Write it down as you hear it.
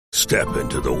Step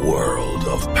into the world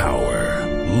of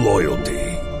power, loyalty,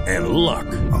 and luck.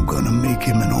 I'm gonna make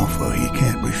him an offer he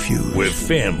can't refuse. With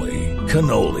family,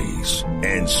 cannolis,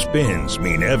 and spins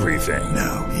mean everything.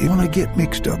 Now, you wanna get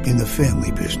mixed up in the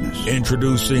family business.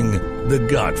 Introducing The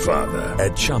Godfather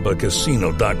at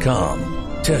ChumbaCasino.com.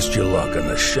 Test your luck in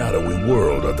the shadowy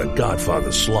world of The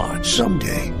Godfather slot.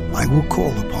 Someday, I will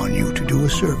call upon you to do a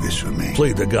service for me.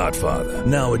 Play The Godfather,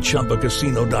 now at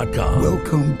ChumbaCasino.com.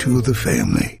 Welcome to the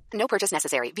family. No purchase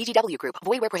necessary. VGW Group.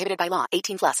 Void where prohibited by law.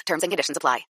 18+. Terms and conditions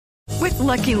apply. With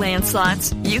Lucky Land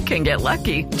Slots, you can get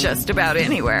lucky just about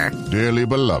anywhere. Dearly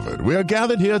beloved, we are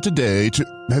gathered here today to...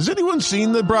 Has anyone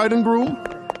seen the bride and groom?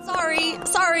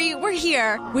 Sorry, we're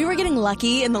here. We were getting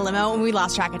lucky in the limo and we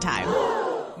lost track of time.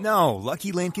 No,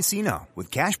 Lucky Land Casino,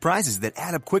 with cash prizes that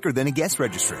add up quicker than a guest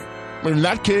registry. In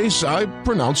that case, I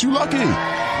pronounce you lucky.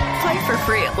 Play for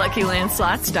free at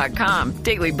LuckyLandSlots.com.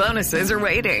 Daily bonuses are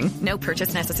waiting. No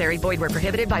purchase necessary. Void where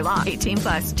prohibited by law.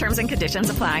 18+. Terms and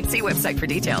conditions apply. See website for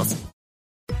details.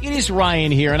 It is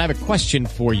Ryan here, and I have a question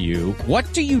for you.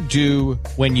 What do you do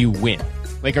when you win?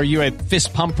 Like, are you a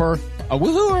fist pumper, a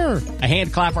woo-hooer, a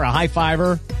hand clapper, a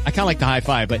high-fiver? I kind of like the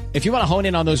high-five, but if you want to hone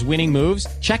in on those winning moves,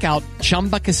 check out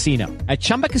Chumba Casino. At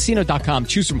ChumbaCasino.com,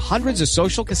 choose from hundreds of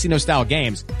social casino-style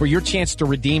games for your chance to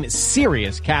redeem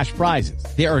serious cash prizes.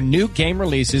 There are new game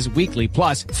releases weekly,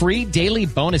 plus free daily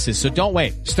bonuses, so don't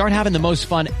wait. Start having the most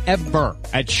fun ever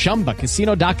at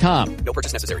ChumbaCasino.com. No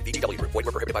purchase necessary. VGW Group. Void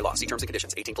where prohibited by law. See terms and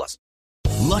conditions. 18+.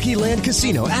 Lucky Land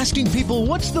Casino, asking people,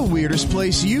 what's the weirdest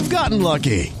place you've gotten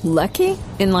lucky? Lucky?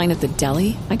 In line at the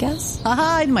deli, I guess?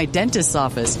 Aha, in my dentist's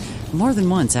office. More than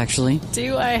once, actually.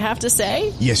 Do I have to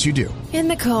say? Yes, you do. In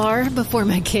the car before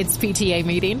my kids' PTA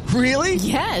meeting. Really?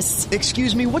 Yes.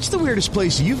 Excuse me, what's the weirdest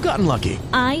place you've gotten lucky?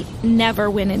 I never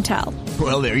win and tell.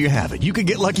 Well, there you have it. You can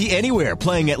get lucky anywhere,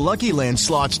 playing at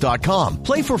LuckyLandSlots.com.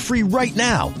 Play for free right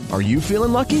now. Are you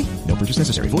feeling lucky? No purchase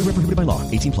necessary. Void where prohibited by law.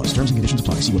 18+. Terms and conditions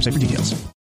apply. See website for details.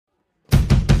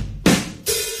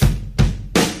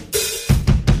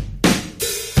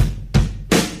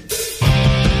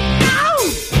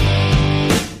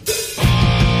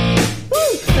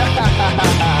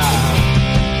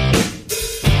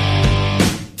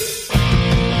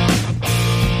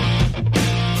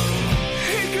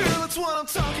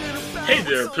 Hey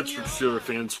there, Pittsburgh Steelers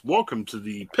fans. Welcome to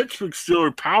the Pittsburgh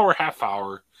Steelers Power Half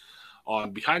Hour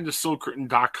on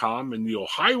BehindTheSteelCurtain.com and the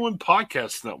Ohioan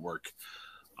Podcast Network.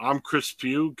 I'm Chris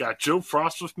Pugh. Got Joe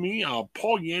Frost with me.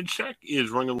 Paul Yanchek is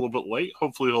running a little bit late.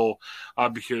 Hopefully he'll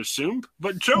be here soon.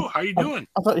 But Joe, how you doing?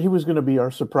 I thought he was going to be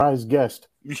our surprise guest.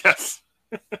 Yes.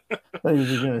 I thought he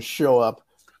was going to show up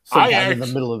sometime in the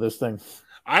middle of this thing.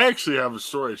 I actually have a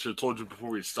story I should have told you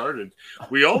before we started.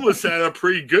 We almost had a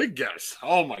pretty good guest.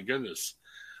 Oh, my goodness.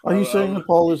 Are you saying that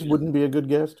Paul wouldn't be a good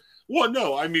guest? Well,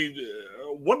 no. I mean,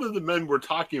 one of the men we're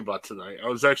talking about tonight, I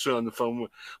was actually on the phone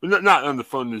not on the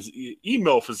phone, his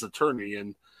email with his attorney,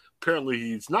 and apparently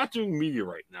he's not doing media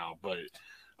right now. But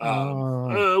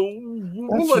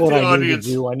we'll let the audience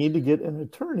do. I need to get an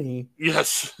attorney.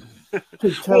 Yes.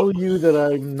 to tell you that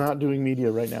I'm not doing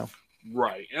media right now.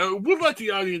 Right. We'll let the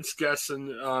audience guess,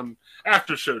 and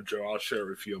after show, Joe, I'll share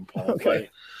with you and Paul. Okay.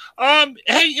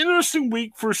 Hey, interesting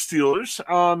week for Steelers.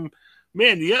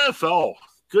 Man, the NFL,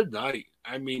 good night.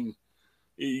 I mean,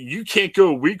 you can't go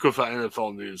a week without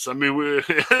NFL news. I mean,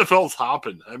 NFL's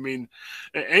hopping. I mean,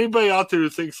 anybody out there who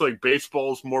thinks like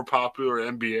baseball is more popular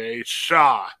than NBA,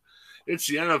 it's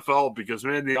the NFL because,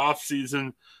 man, the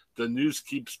offseason, the news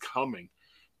keeps coming.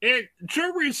 And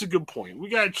Joe raised a good point. We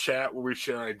got a chat where we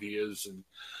share ideas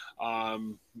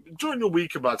and during the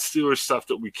week about Steelers stuff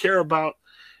that we care about.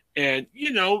 And,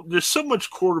 you know, there's so much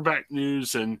quarterback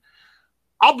news. And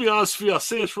I'll be honest with you, I'll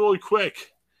say this really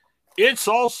quick. It's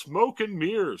all smoke and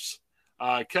mirrors.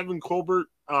 Kevin Colbert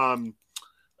had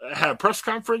a press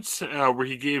conference where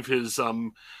he gave his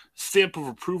stamp of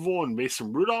approval on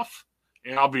Mason Rudolph.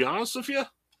 And I'll be honest with you,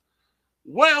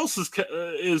 what else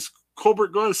is Colbert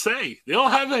going to say? They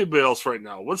don't have anybody else right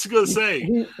now. What's he going to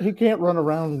say? He can't run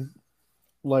around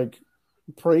like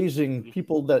praising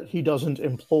people that he doesn't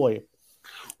employ.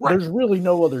 Right. There's really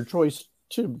no other choice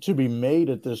to be made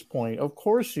at this point. Of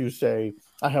course you say,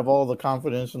 I have all the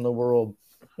confidence in the world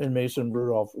in Mason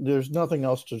Rudolph. There's nothing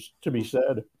else to be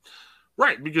said.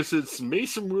 Right, because it's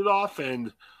Mason Rudolph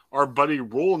and our buddy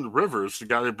Roland Rivers, the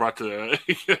guy they brought to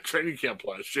training camp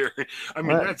last year. I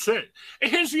mean, That's it.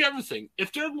 And here's the other thing.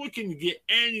 If they're looking to get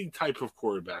any type of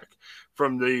quarterback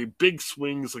from the big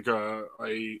swings like a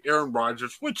Aaron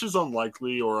Rodgers, which is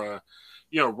unlikely, or a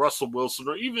Russell Wilson,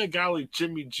 or even a guy like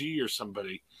Jimmy G or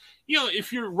somebody,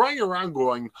 if you're running around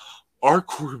going, our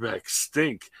quarterbacks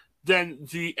stink, then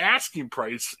the asking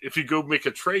price, if you go make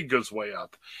a trade, goes way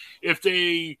up. If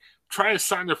they try to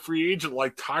sign a free agent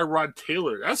like Tyrod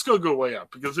Taylor, that's going to go way up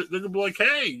because they're going to be like,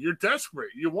 hey, you're desperate.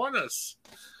 You want us.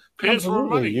 Pay us more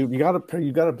money. You got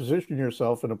to position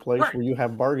yourself in a place where you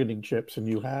have bargaining chips and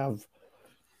you have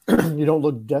you don't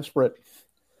look desperate.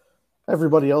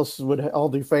 Everybody else all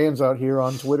the fans out here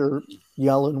on Twitter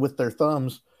yelling with their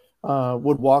thumbs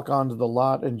would walk onto the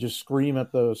lot and just scream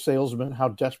at the salesman how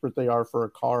desperate they are for a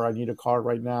car. I need a car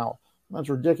right now. That's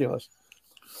ridiculous.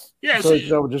 Yeah, so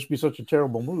that would just be such a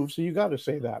terrible move. So you got to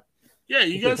say that. Yeah,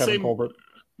 you got to say Colbert.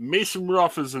 Mason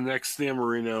Rudolph is the next Dan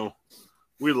Marino.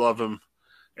 We love him.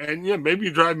 And, yeah, maybe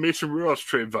you drive Mason Rudolph's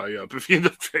trade value up if you end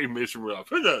up trading Mason Rudolph.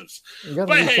 Who knows? You got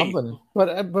to do something.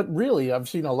 But really, I've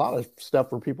seen a lot of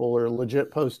stuff where people are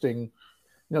legit posting,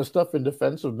 stuff in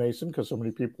defense of Mason because so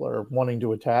many people are wanting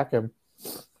to attack him.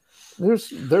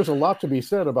 There's a lot to be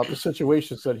said about the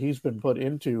situations that he's been put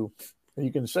into.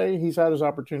 You can say he's had his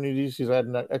opportunities, he's had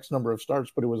an X number of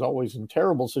starts, but it was always in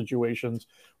terrible situations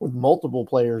with multiple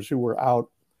players who were out,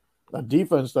 a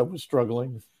defense that was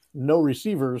struggling, no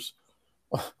receivers,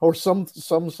 or some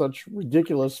such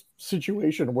ridiculous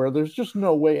situation where there's just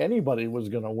no way anybody was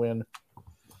going to win.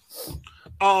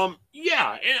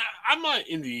 Yeah, and I'm not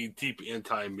in the deep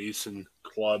anti-Mason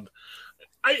club.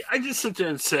 I just sit there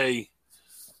and say,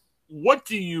 what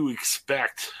do you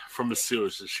expect from the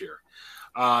Steelers this year?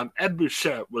 Ed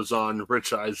Bouchette was on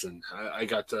Rich Eisen. I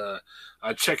got to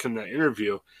check in that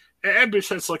interview. And Ed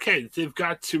Bouchette's like, hey, they've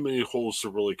got too many holes to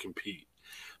really compete.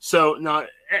 So now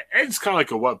Ed's kind of like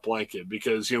a wet blanket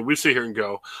because, we sit here and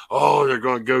go, oh, they're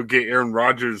going to go get Aaron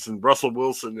Rodgers and Russell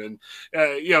Wilson.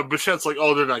 And, Bouchette's like,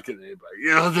 oh, they're not getting anybody.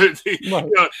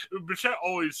 Bouchette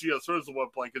always, throws the wet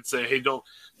blanket and say, hey, don't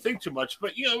think too much.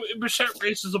 But, Bouchette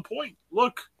raises a point.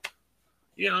 Look,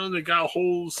 they got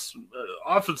holes,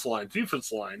 offensive line,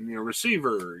 defense line,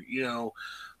 receiver,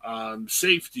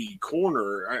 safety,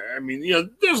 corner. I mean,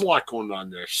 there's a lot going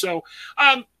on there. So,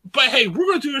 but hey, we're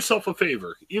going to do yourself a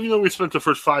favor. Even though we spent the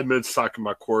first 5 minutes talking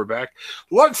about quarterback,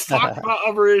 let's talk about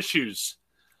other issues.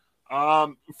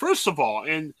 First of all,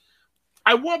 and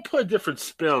I want to put a different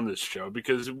spin on this show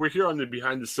because we're here on the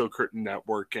Behind the Steel Curtain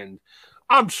Network, and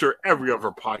I'm sure every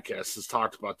other podcast has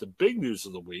talked about the big news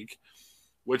of the week,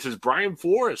 which is Brian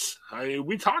Flores.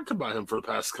 We talked about him for the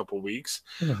past couple of weeks.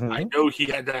 Mm-hmm. I know he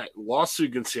had that lawsuit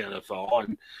against the NFL,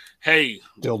 and hey,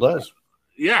 still does.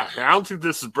 Yeah, I don't think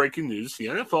this is breaking news. The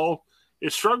NFL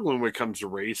is struggling when it comes to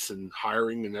race and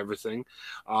hiring and everything.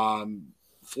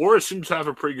 Flores seems to have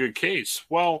a pretty good case.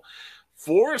 Well,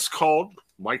 Flores called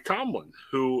Mike Tomlin,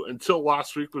 who until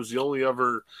last week was the only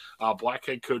other black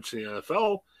head coach in the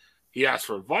NFL. He asked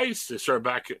for advice. They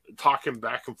started talking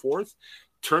back and forth.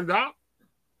 Turned out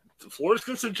Flores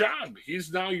gets a job.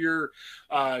 He's now your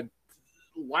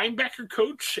linebacker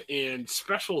coach and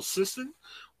special assistant,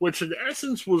 which in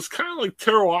essence was kind of like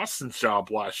Terrell Austin's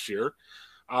job last year.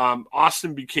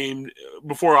 Austin became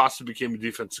a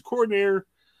defensive coordinator.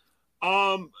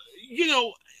 I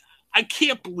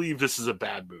can't believe this is a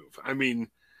bad move. I mean,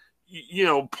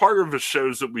 part of the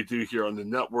shows that we do here on the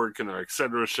network and our et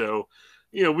cetera show,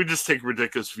 we just take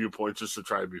ridiculous viewpoints just to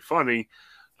try to be funny.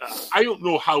 I don't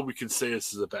know how we can say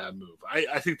this is a bad move.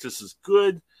 I think this is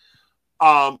good.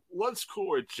 Let's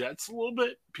cool our jets a little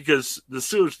bit because the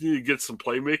Steelers need to get some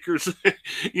playmakers.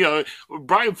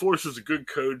 Brian Flores is a good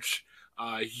coach.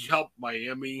 He helped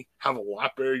Miami have a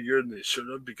lot better year than they should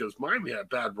have because Miami had a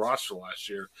bad roster last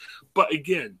year. But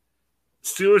again,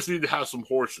 Steelers need to have some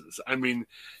horses. I mean,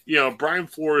 Brian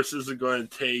Flores isn't going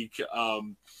to take,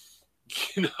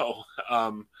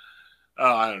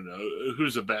 I don't know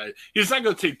who's a bad. He's not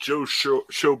going to take Joe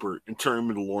Schobert and turn him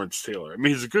into Lawrence Taylor. I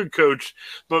mean, he's a good coach,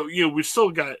 but we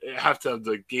still have to have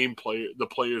the the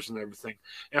players and everything,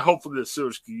 and hopefully the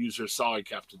Steelers can use their salary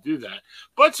cap to do that.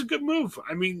 But it's a good move.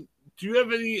 I mean, do you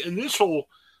have any initial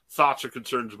thoughts or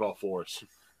concerns about Flores?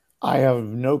 I have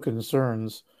no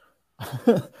concerns.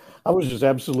 I was just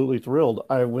absolutely thrilled.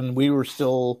 When we were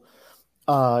still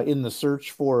in the search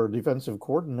for a defensive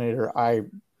coordinator, I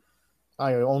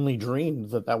only dreamed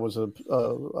that was an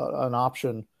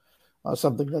option,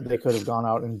 something that they could have gone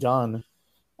out and done.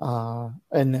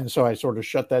 And then so I sort of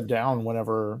shut that down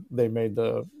whenever they made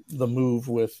the move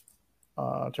with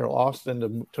Terrell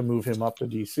Austin to move him up to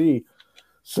DC.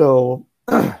 So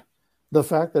the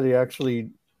fact that he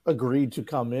actually agreed to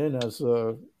come in as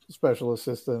a special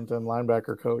assistant and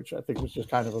linebacker coach, I think was just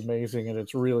kind of amazing. And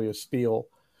it's really a steal.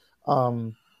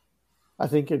 I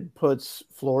think it puts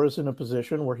Flores in a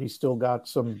position where he's still got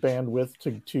some bandwidth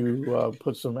to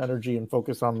put some energy and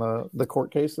focus on the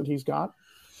court case that he's got.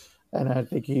 And I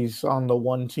think he's on the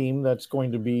one team that's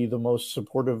going to be the most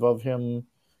supportive of him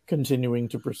continuing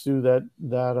to pursue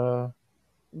that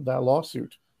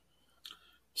lawsuit.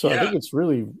 So I think it's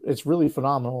really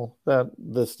phenomenal that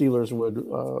the Steelers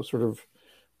would sort of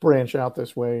branch out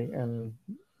this way and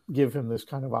give him this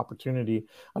kind of opportunity.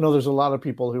 I know there's a lot of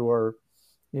people who are,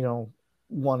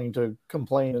 wanting to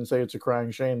complain and say it's a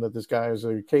crying shame that this guy is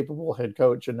a capable head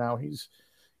coach and now he's,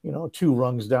 2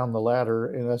 rungs down the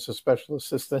ladder and that's a special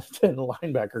assistant and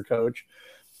linebacker coach,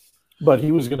 but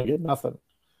he was going to get nothing.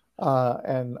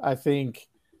 And I think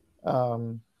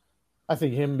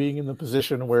him being in the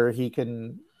position where he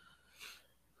can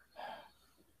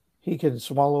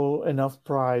swallow enough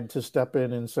pride to step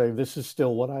in and say, this is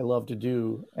still what I love to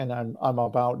do. And I'm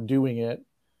about doing it.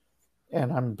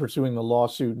 And I'm pursuing the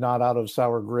lawsuit, not out of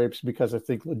sour grapes, because I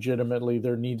think legitimately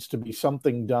there needs to be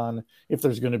something done if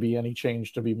there's going to be any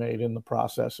change to be made in the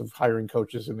process of hiring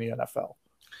coaches in the NFL.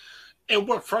 And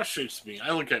what frustrates me,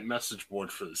 I look at message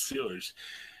board for the Steelers.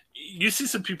 You see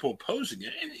some people opposing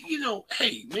it. And,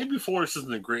 hey, maybe Flores isn't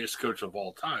the greatest coach of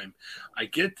all time. I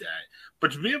get that.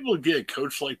 But to be able to get a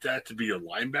coach like that to be your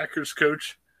linebackers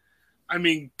coach, I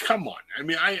mean, come on. I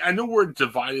mean, I know we're a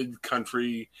divided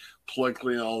country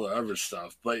politically and all the other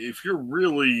stuff, but if you're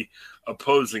really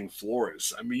opposing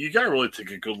Flores, I mean, you got to really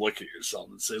take a good look at yourself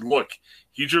and say, look,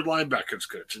 he's your linebackers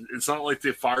coach. It's not like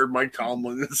they fired Mike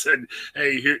Tomlin and said,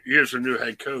 hey, here's our new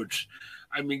head coach.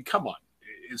 I mean, come on.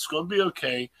 It's going to be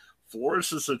okay. Flores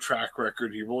has a track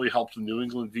record. He really helped the New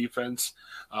England defense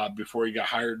before he got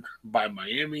hired by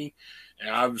Miami. And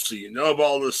obviously, about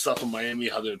all this stuff in Miami,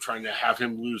 how they're trying to have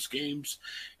him lose games.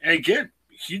 And again,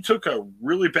 he took a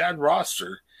really bad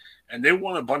roster, and they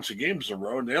won a bunch of games in a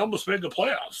row, and they almost made the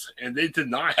playoffs. And they did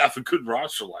not have a good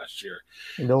roster last year.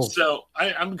 No. So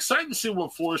I'm excited to see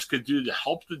what Flores could do to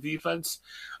help the defense.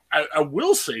 I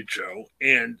will say, Joe,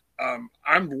 and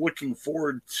I'm looking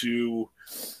forward to –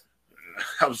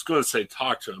 I was going to say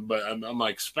talk to him, but I'm not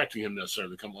expecting him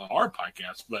necessarily to come on our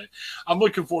podcast. But I'm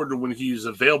looking forward to when he's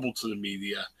available to the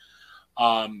media.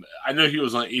 I know he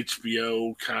was on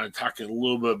HBO kind of talking a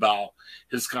little bit about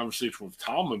his conversation with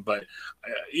Tomlin, but,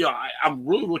 I'm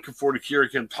really looking forward to hearing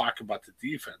him talk about the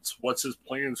defense. What's his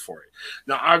plans for it?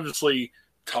 Now, obviously,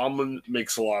 Tomlin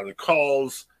makes a lot of the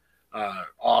calls.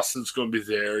 Austin's going to be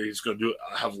there. He's going to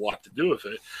have a lot to do with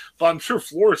it. But I'm sure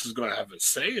Flores is going to have a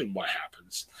say in what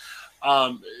happens.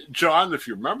 John, if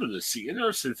you remember this, the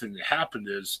interesting thing that happened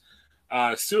is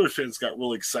Steelers fans got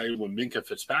really excited when Minkah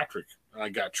Fitzpatrick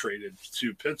got traded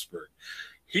to Pittsburgh.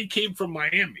 He came from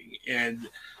Miami, and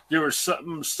there was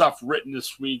some stuff written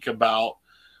this week about,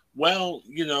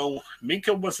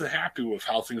 Minkah wasn't happy with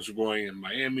how things were going in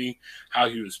Miami, how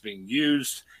he was being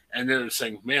used, and they're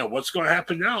saying, man, what's going to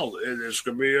happen now? There's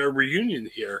going to be a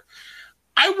reunion here.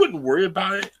 I wouldn't worry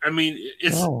about it. I mean,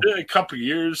 it's been a couple of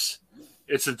years.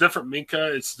 It's a different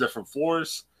Minkah. It's a different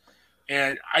Flores.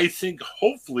 And I think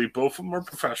hopefully both of them are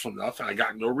professional enough, and I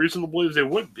got no reason to believe they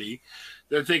wouldn't be,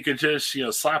 that they could just,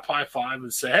 slap high five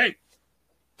and say, hey,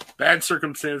 bad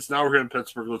circumstance. Now we're here in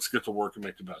Pittsburgh. Let's get to work and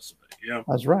make the best of it.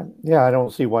 That's right. Yeah, I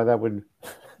don't see why that would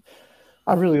 –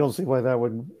 I really don't see why that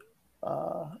would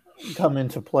come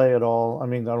into play at all. I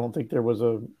mean, I don't think there was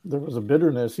a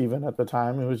bitterness even at the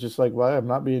time. It was just like, well, I'm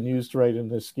not being used right in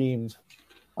this scheme.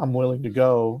 I'm willing to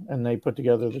go, and they put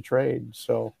together the trade.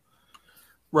 So,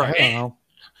 right. I don't know.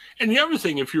 And the other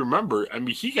thing, if you remember, I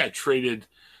mean, he got traded.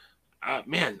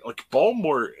 Like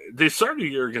Baltimore, they started the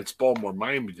year against Baltimore.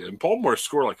 Miami did. And Baltimore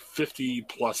scored like 50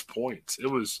 plus points. It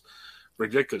was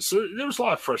ridiculous. So there was a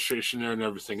lot of frustration there and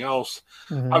everything else.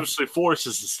 Mm-hmm. Obviously, Flores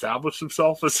has established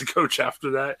himself as a coach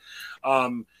after that.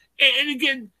 And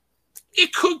again,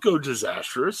 it could go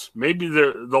disastrous. Maybe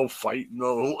they'll fight in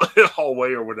the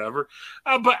hallway or whatever.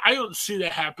 But I don't see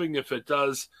that happening. If it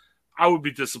does, I would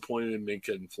be disappointed in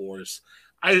Minkah and Flores.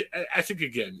 I think,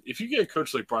 again, if you get a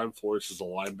coach like Brian Flores as a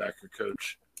linebacker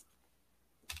coach,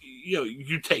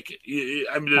 you take it.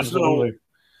 I mean,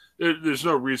 there's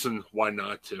no reason why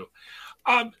not to.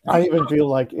 I even feel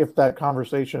like if that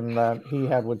conversation that he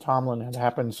had with Tomlin had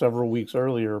happened several weeks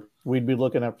earlier, we'd be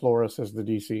looking at Flores as the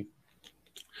DC.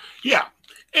 Yeah.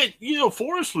 And,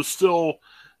 Flores was still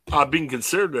being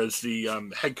considered as the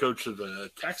head coach of the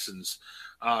Texans.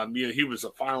 He was a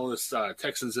finalist.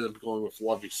 Texans ended up going with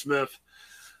Lovie Smith.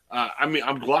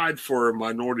 I'm glad for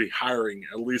minority hiring.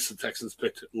 At least the Texans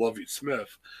picked Lovie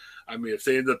Smith. I mean, if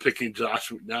they end up picking Josh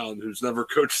McNown, who's never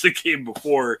coached the game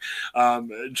before,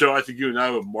 Joe, I think you and I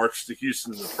would march to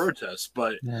Houston in the protest.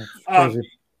 But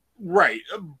right,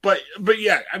 but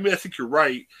yeah, I mean, I think you're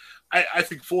right. I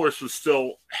think Flores was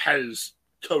still had his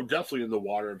toe definitely in the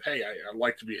water of, hey, I'd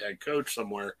like to be head coach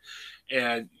somewhere.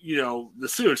 And, the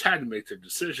Steelers had to make their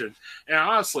decision. And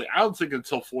honestly, I don't think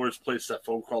until Flores placed that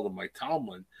phone call to Mike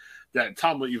Tomlin that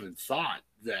Tomlin even thought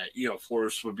that,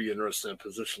 Flores would be interested in a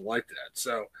position like that.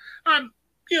 So,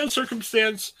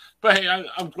 circumstance. But, hey,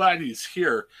 I'm glad he's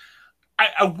here.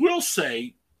 I will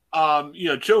say,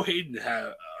 Joe Hayden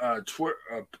had a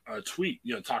tweet,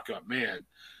 talking about, man,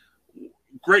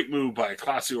 great move by a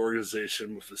classy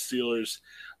organization with the Steelers,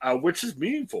 which is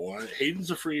meaningful.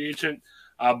 Hayden's a free agent.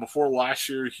 Before last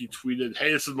year, he tweeted,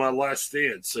 hey, this is my last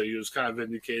stand. So he was kind of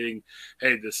indicating,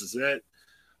 hey, this is it.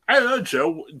 I don't know,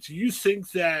 Joe. Do you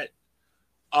think that,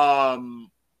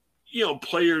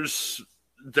 players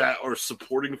that are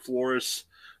supporting Flores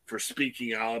for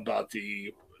speaking out about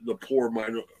the poor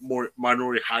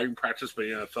minority hiring practice by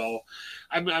the NFL,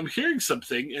 I'm hearing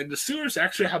something, and the Steelers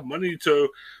actually have money to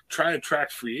try to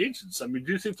attract free agents. I mean,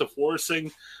 do you think the Flores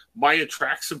thing might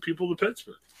attract some people to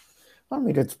Pittsburgh? I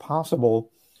mean, it's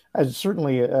possible,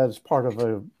 certainly as part of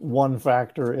a one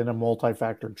factor in a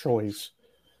multi-factor choice.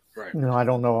 Right. I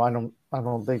don't know. I don't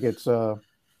think it's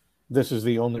this is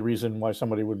the only reason why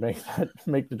somebody would make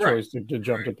the choice to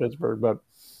jump to Pittsburgh. But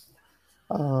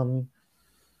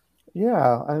it's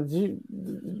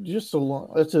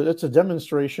a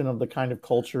demonstration of the kind of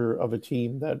culture of a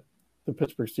team that the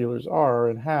Pittsburgh Steelers are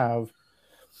and have.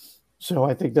 So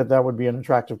I think that would be an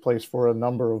attractive place for a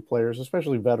number of players,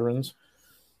 especially veterans,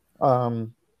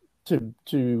 to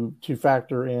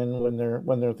factor in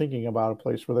when they're thinking about a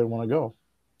place where they want to go.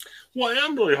 Well,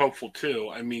 I'm really hopeful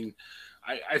too. I mean,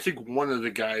 I think one of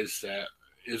the guys that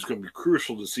is going to be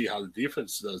crucial to see how the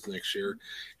defense does next year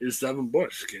is Devin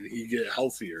Bush. Can he get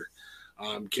healthier?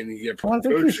 Can he get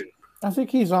coaching? I think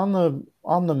he's on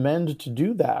the mend to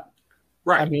do that.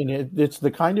 Right. I mean, it's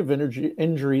the kind of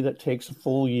injury that takes a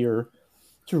full year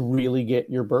to really get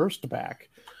your burst back.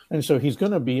 And so he's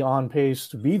going to be on pace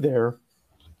to be there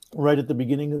right at the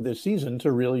beginning of this season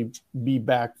to really be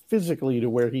back physically to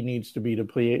where he needs to be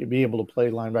able to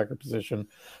play linebacker position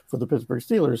for the Pittsburgh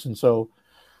Steelers. And so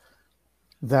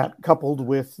that coupled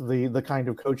with the kind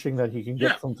of coaching that he can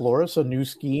get from Flores, a new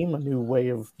scheme, a new way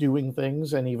of doing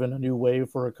things, and even a new way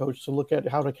for a coach to look at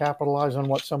how to capitalize on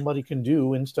what somebody can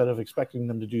do instead of expecting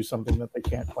them to do something that they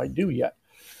can't quite do yet.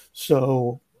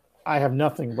 So I have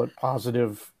nothing but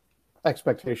positive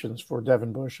expectations for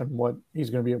Devin Bush and what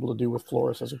he's going to be able to do with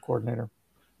Flores as a coordinator.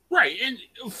 Right, and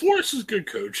Flores is a good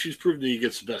coach. He's proven that he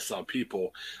gets the best out of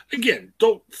people. Again,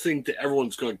 don't think that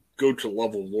everyone's going to go to the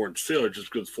level of Lawrence Taylor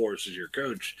just because Flores is your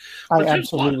coach. But I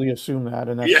absolutely assume that,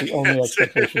 and that's the only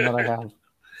expectation that I have.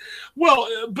 Well,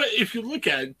 but if you look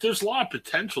at it, there's a lot of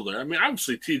potential there. I mean,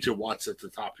 obviously, T.J. Watt's at the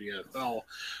top of the NFL,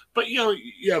 but,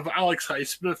 you have Alex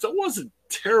Highsmith. That wasn't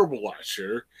terrible last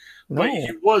year, but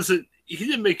he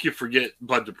didn't make you forget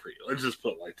Bud Dupree. Let's just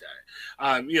put it like that.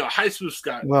 Highsmith's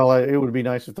got. Well, it would be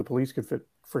nice if the police could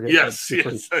forget. Yes,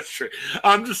 that's true.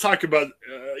 I'm just talking about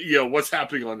what's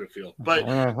happening on the field. But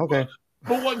okay.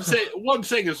 But what I'm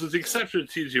saying is, with the exception of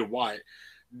T.J. Watt,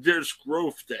 there's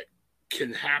growth that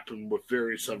can happen with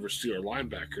various other Steeler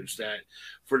linebackers that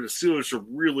for the Steelers to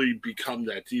really become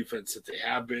that defense that they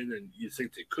have been and you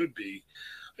think they could be.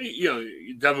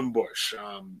 Devin Bush,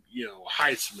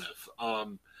 Highsmith.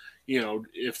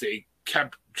 If they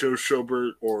kept Joe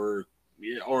Schobert or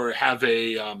have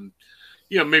a,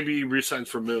 maybe re-sign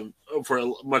for a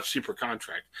much cheaper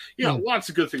contract. Lots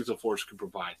of good things that Flores could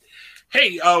provide.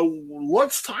 Hey,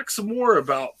 let's talk some more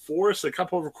about Flores. A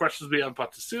couple of questions we have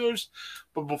about the Steelers.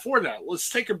 But before that, let's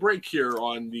take a break here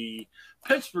on the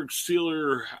Pittsburgh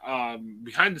Steeler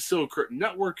Behind the Steeler Curtain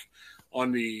Network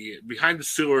on the Behind the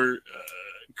Steeler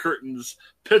Curtains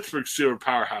Pittsburgh Steeler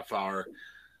Power Half Hour.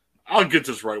 I'll get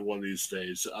this right one of these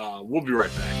days. We'll be right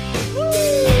back.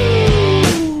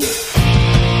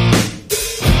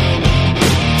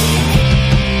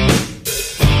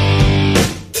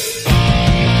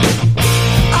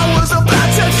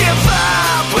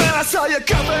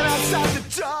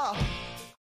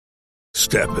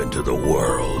 Step into the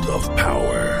world of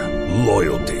power,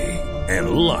 loyalty,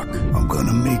 and luck. I'm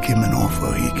gonna make him an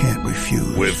offer he can't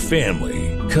refuse. With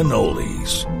family,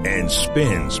 cannolis, and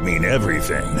spins mean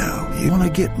everything. Now, you wanna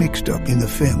get mixed up in the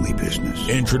family business.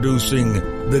 Introducing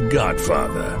The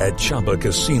Godfather at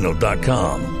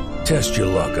ChumbaCasino.com. Test your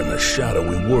luck in the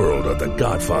shadowy world of The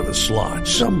Godfather slot.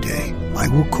 Someday, I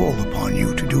will call upon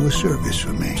you to do a service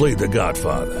for me. Play The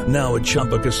Godfather now at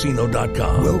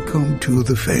ChumbaCasino.com. Welcome to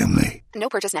the family. No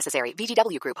purchase necessary.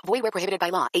 VGW Group. Void where prohibited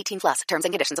by law. 18+. Terms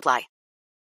and conditions apply.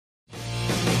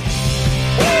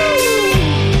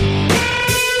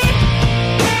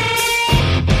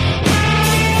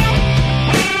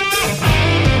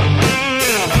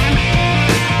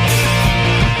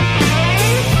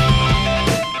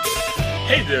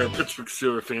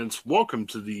 Steelers fans. Welcome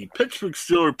to the Pittsburgh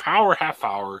Steelers Power Half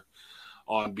Hour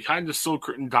on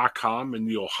BehindTheSteelCurtain.com and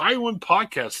the Ohioan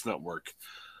Podcast Network.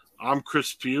 I'm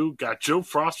Chris Pugh. Got Joe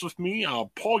Frost with me.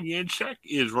 Paul Yanchek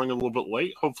is running a little bit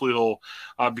late. Hopefully he'll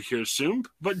be here soon.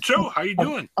 But Joe, how you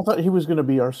doing? I thought he was going to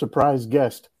be our surprise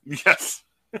guest. Yes.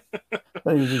 I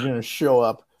thought he was going to show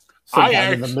up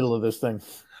sometime in the middle of this thing.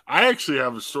 I actually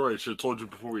have a story I should have told you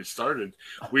before we started.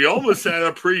 We almost had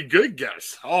a pretty good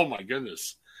guest. Oh, my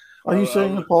goodness. Are you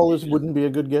saying that Paul wouldn't be a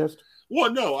good guest?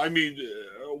 Well, no. I mean,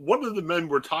 one of the men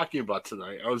we're talking about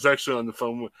tonight, I was actually on the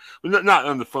phone with, not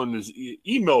on the phone, his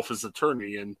email with his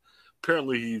attorney, and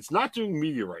apparently he's not doing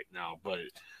media right now. But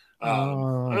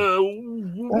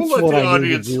we'll let what the I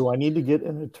audience need to do. I need to get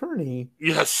an attorney.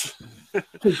 Yes.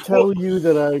 To tell you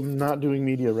that I'm not doing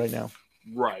media right now.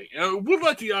 Right. We'll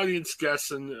let the audience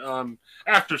guess, and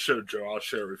after show, Joe, I'll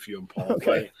share with you and Paul.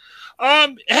 Okay.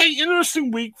 Hey, interesting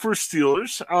week for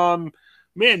Steelers.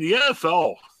 Man, the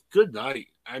NFL, good night.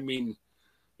 I mean,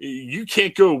 you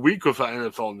can't go a week without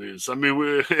NFL news. I mean,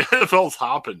 NFL's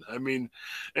hopping. I mean,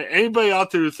 anybody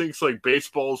out there who thinks like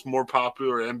baseball is more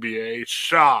popular than NBA,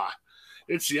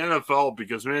 it's the NFL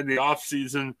because, man, the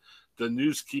offseason, the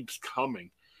news keeps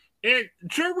coming. And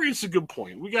Joe raised a good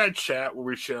point. We got a chat where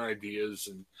we share ideas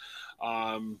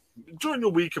and during the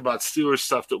week about Steelers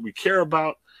stuff that we care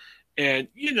about. And,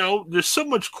 you know, there's so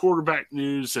much quarterback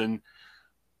news. And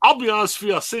I'll be honest with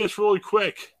you, I'll say this really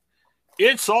quick.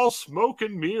 It's all smoke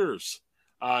and mirrors.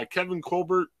 Kevin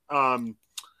Colbert had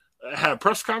a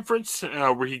press conference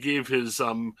where he gave his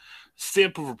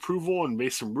stamp of approval on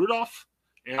Mason Rudolph.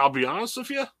 And I'll be honest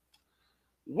with you,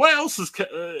 what else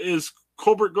is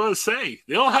Colbert going to say?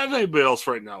 They don't have anybody else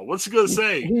right now. What's he going to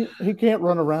say? He can't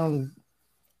run around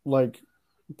like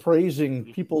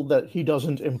praising people that he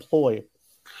doesn't employ.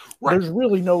 Right. There's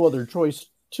really no other choice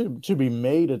to be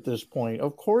made at this point.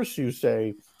 Of course you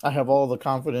say, I have all the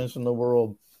confidence in the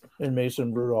world in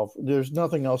Mason Rudolph. There's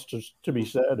nothing else to be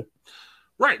said.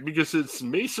 Right, because it's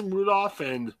Mason Rudolph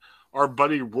and our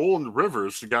buddy Roland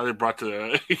Rivers, the guy they brought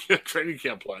to training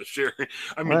camp last year.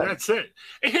 I mean, That's it.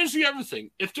 And here's the other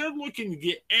thing. If they're looking to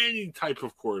get any type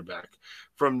of quarterback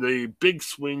from the big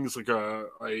swings like a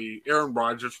Aaron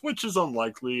Rodgers, which is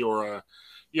unlikely, or a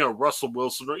Russell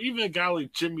Wilson, or even a guy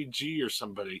like Jimmy G or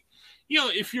somebody,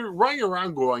 if you're running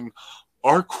around going,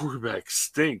 our quarterbacks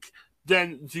stink,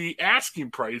 then the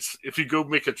asking price, if you go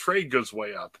make a trade, goes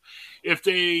way up. If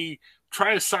they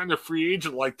try to sign a free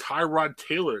agent like Tyrod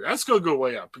Taylor, that's going to go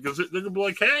way up because they're going to be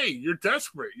like, hey, you're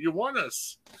desperate. You want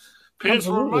us. Pay us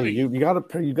more money. You got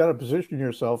to position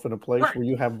yourself in a place where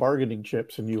you have bargaining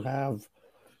chips and you have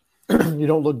you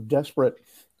don't look desperate.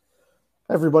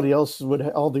 Everybody else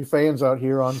all the fans out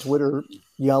here on Twitter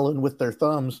yelling with their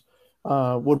thumbs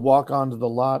would walk onto the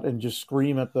lot and just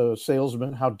scream at the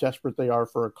salesman how desperate they are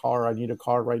for a car. I need a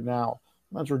car right now.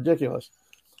 That's ridiculous.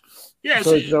 Yeah,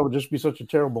 so that would just be such a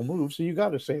terrible move. So you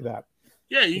got to say that.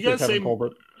 Yeah, you got to say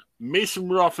Colbert. Mason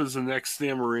Rudolph is the next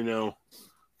Stan Marino.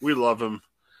 We love him.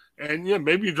 And, yeah,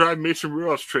 maybe you drive Mason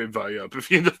Rudolph's trade value up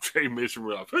if you end up trading Mason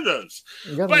Rudolph. Who knows?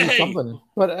 You got to do something.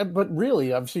 But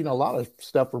really, I've seen a lot of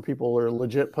stuff where people are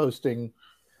legit posting,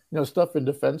 stuff in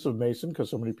defense of Mason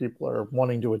because so many people are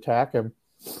wanting to attack him.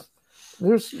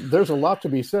 There's a lot to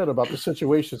be said about the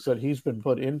situations that he's been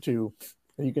put into.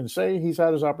 You can say he's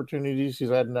had his opportunities, he's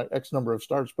had an X number of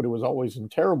starts, but it was always in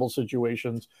terrible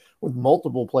situations with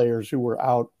multiple players who were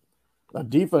out, a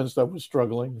defense that was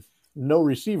struggling, no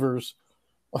receivers,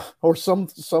 or some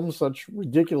such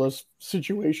ridiculous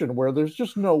situation where there's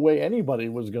just no way anybody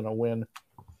was going to win.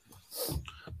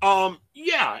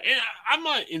 Yeah, and I'm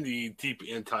not in the deep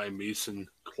anti-Mason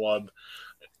club.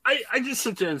 I just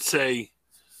sit there and say,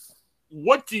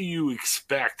 what do you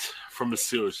expect from the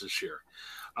Steelers this year?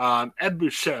 Ed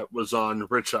Bouchette was on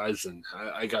Rich Eisen.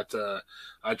 I got to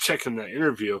check in that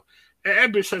interview. And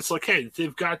Ed Bouchette's like, hey,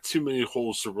 they've got too many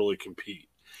holes to really compete.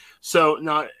 So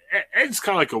now Ed's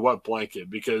kind of like a wet blanket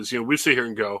because, we sit here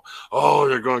and go, oh,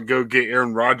 they're going to go get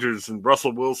Aaron Rodgers and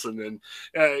Russell Wilson.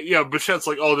 And, Bouchette's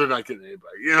like, oh, they're not getting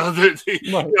anybody.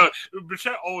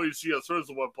 Bouchette always, throws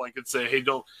the wet blanket and say, hey,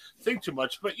 don't think too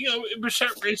much. But,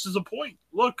 Bouchette raises a point.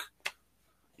 Look,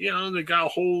 they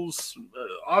got holes,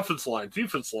 offense line,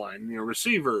 defense line,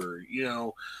 receiver,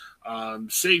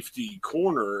 safety,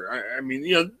 corner. I mean,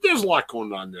 there's a lot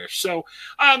going on there. So,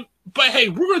 but hey,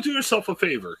 we're going to do yourself a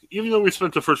favor. Even though we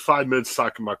spent the first 5 minutes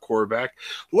talking about quarterback,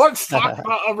 let's talk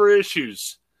about other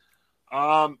issues.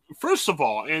 First of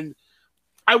all, and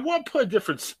I want to put a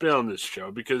different spin on this show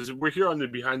because we're here on the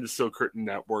Behind the Steel Curtain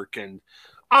Network, and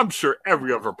I'm sure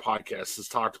every other podcast has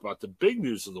talked about the big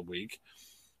news of the week.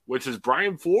 which is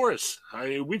Brian Flores.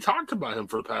 We talked about him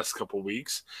for the past couple of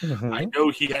weeks. Mm-hmm. I know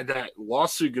he had that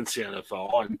lawsuit against the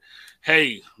NFL, and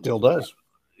hey, still does.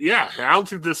 Yeah, I don't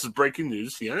think this is breaking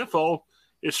news. The NFL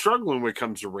is struggling when it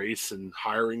comes to race and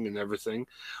hiring and everything.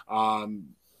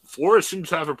 Flores seems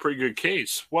to have a pretty good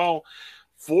case. Well,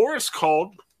 Flores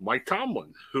called Mike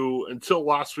Tomlin, who until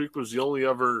last week was the only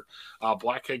other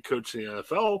black head coach in the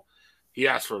NFL. He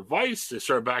asked for advice. They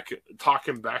started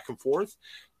talking back and forth.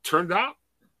 Turned out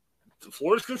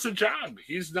Flores gets a job.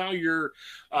 He's now your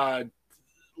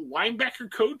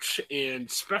linebacker coach and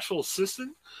special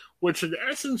assistant, which in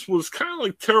essence was kind of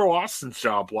like Terrell Austin's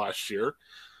job last year.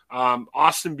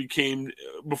 Austin became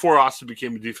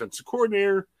a defensive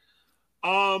coordinator.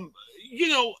 I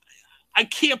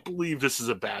can't believe this is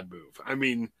a bad move. I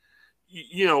mean,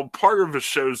 part of the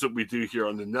shows that we do here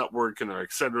on the network and our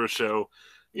et cetera show,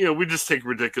 we just take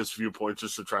ridiculous viewpoints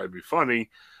just to try to be funny.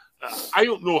 I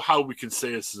don't know how we can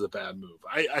say this is a bad move.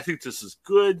 I think this is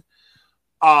good.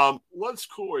 Let's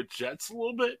cool our jets a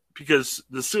little bit because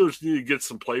the Steelers need to get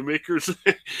some playmakers.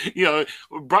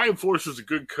 Brian Flores is a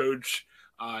good coach.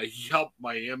 He helped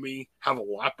Miami have a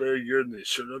lot better year than they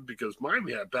should have because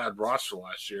Miami had a bad roster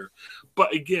last year.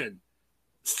 But again,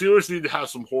 Steelers need to have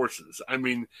some horses. I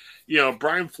mean,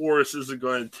 Brian Flores isn't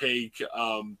going to take,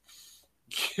 I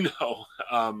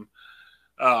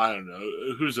don't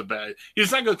know who's a bad.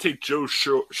 He's not going to take Joe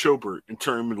Schobert and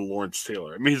turn him into Lawrence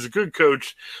Taylor. I mean, he's a good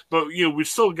coach, but we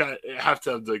still have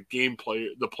to have the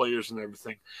the players and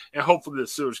everything, and hopefully the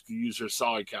Steelers can use their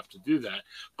salary cap to do that.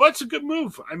 But it's a good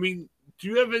move. I mean, do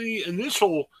you have any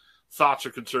initial thoughts or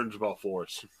concerns about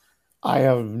Flores? I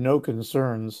have no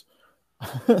concerns.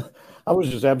 I was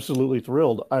just absolutely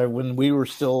thrilled. When we were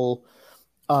still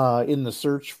in the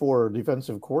search for a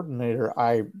defensive coordinator,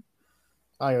 I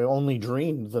only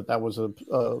dreamed that was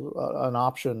an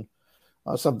option,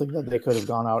 something that they could have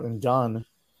gone out and done.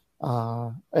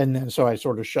 And then so I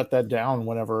sort of shut that down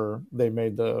whenever they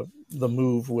made the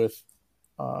move with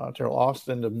Terrell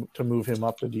Austin to move him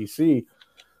up to DC.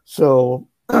 So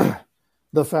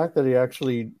the fact that he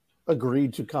actually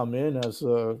agreed to come in as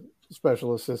a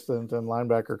special assistant and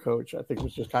linebacker coach, I think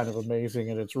was just kind of amazing,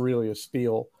 and it's really a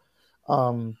steal.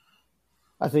 I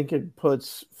think it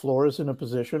puts Flores in a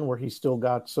position where he's still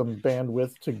got some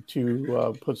bandwidth to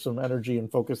put some energy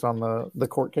and focus on the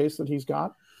court case that he's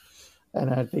got. And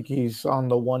I think he's on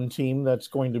the one team that's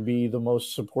going to be the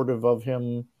most supportive of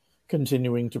him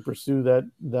continuing to pursue that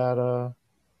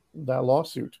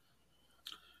lawsuit.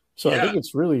 So yeah. I think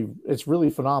it's really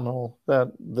phenomenal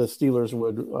that the Steelers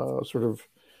would sort of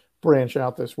branch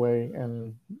out this way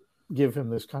and give him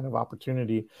this kind of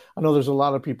opportunity. I know there's a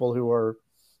lot of people who are,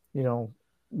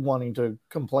 wanting to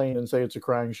complain and say it's a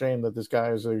crying shame that this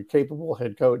guy is a capable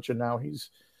head coach and now he's,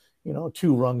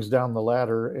 2 rungs down the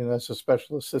ladder and as a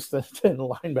special assistant and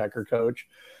linebacker coach,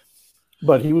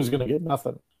 but he was going to get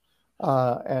nothing.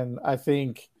 And I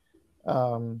think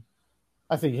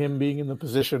him being in the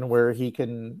position where he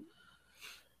can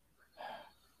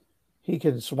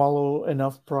swallow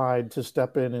enough pride to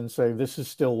step in and say, this is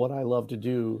still what I love to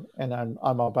do. And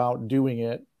I'm about doing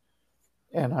it.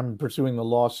 And I'm pursuing the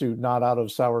lawsuit, not out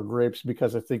of sour grapes,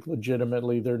 because I think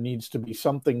legitimately there needs to be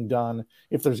something done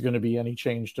if there's going to be any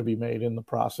change to be made in the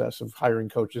process of hiring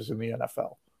coaches in the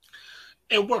NFL.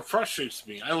 And what frustrates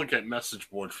me, I look at message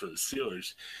boards for the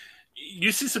Steelers.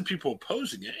 You see some people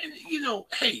opposing it. And,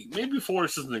 hey, maybe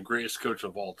Flores isn't the greatest coach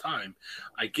of all time.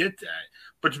 I get that.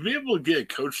 But to be able to get a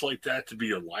coach like that to be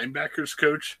your linebackers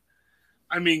coach,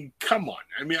 I mean, come on.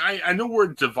 I mean, I know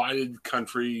we're a divided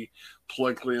country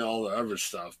politically and all the other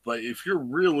stuff, but if you're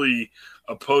really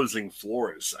opposing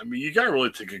Flores, I mean, you got to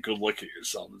really take a good look at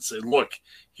yourself and say, look,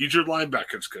 he's your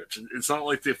linebackers coach. It's not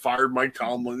like they fired Mike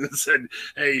Tomlin and said,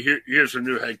 hey, here's our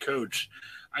new head coach.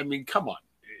 I mean, come on.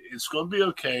 It's going to be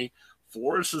okay.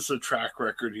 Flores is a track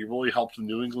record. He really helped the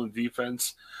New England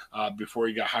defense before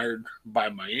he got hired by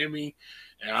Miami.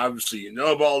 And obviously,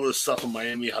 about all this stuff in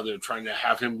Miami, how they're trying to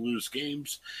have him lose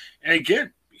games. And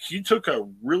again, he took a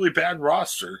really bad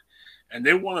roster, and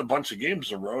they won a bunch of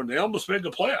games in a row, and they almost made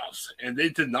the playoffs. And they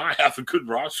did not have a good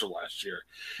roster last year.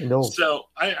 No. So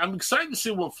I'm excited to see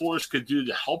what Flores could do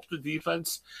to help the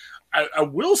defense. I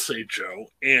will say, Joe,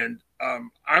 and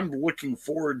I'm looking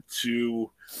forward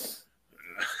to –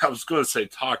 I was going to say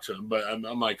talk to him, but I'm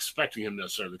not expecting him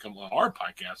necessarily to come on our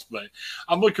podcast. But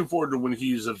I'm looking forward to when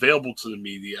he's available to the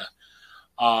media.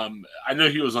 I know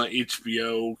he was on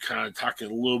HBO kind of talking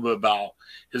a little bit about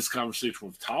his conversation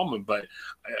with Tomlin, but,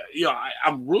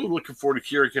 I'm really looking forward to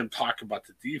hearing him talk about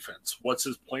the defense. What's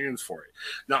his plans for it?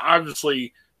 Now,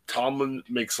 obviously, Tomlin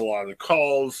makes a lot of the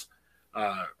calls.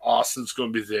 Austin's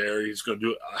going to be there. He's going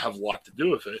to have a lot to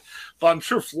do with it. But I'm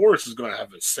sure Flores is going to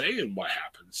have a say in what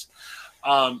happens.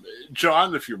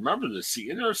 John, if you remember this, the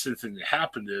interesting thing that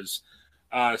happened is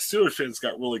Steelers fans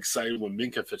got really excited when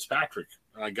Minkah Fitzpatrick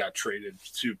got traded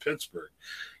to Pittsburgh.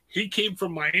 He came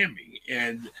from Miami,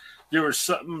 and there was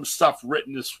some stuff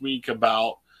written this week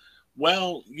about,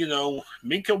 well,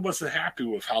 Minkah wasn't happy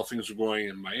with how things were going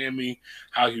in Miami,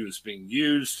 how he was being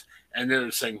used. And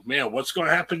they're saying, man, what's going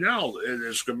to happen now?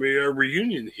 There's going to be a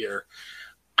reunion here.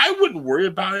 I wouldn't worry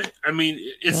about it. I mean,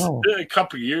 it's been a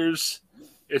couple of years.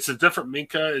 It's a different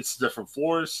Minkah. It's a different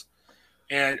Flores.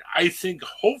 And I think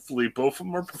hopefully both of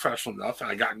them are professional enough, and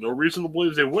I got no reason to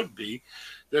believe they wouldn't be,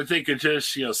 that they could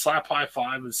just, slap high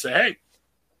five and say, hey,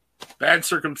 bad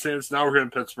circumstance. Now we're here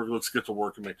in Pittsburgh. Let's get to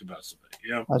work and make the best of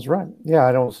it. That's right. Yeah,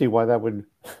 I don't see why that would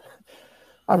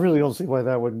 – I really don't see why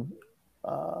that would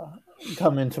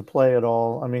come into play at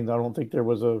all. I mean, I don't think there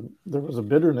was a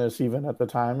bitterness even at the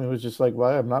time. It was just like,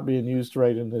 well, I'm not being used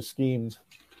right in this scheme.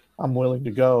 I'm willing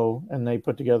to go, and they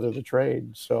put together the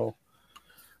trade. So,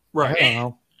 right. I don't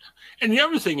know. And the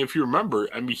other thing, if you remember,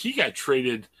 I mean, he got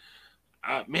traded.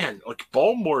 Like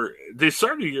Baltimore, they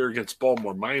started the year against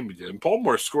Baltimore. Miami did, and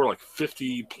Baltimore scored like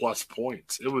 50 plus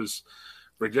points. It was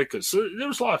ridiculous. So there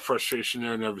was a lot of frustration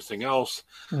there and everything else.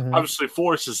 Mm-hmm. Obviously,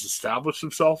 Flores has established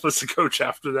himself as a coach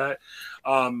after that.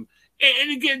 And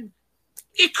again,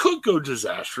 it could go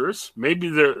disastrous. Maybe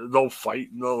they'll fight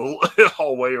in the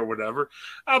hallway or whatever.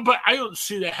 But I don't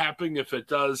see that happening. If it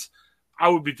does, I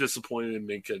would be disappointed in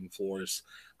Minkah and Flores.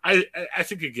 I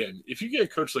think, again, if you get a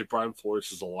coach like Brian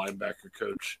Flores as a linebacker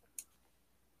coach,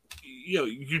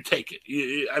 you take it.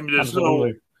 I mean,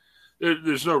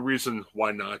 there's no reason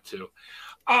why not to.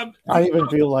 I even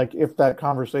feel like if that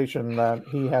conversation that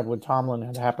he had with Tomlin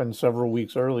had happened several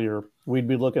weeks earlier, we'd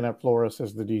be looking at Flores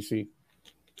as the DC.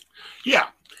 Yeah.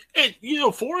 And,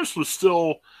 Flores was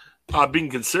still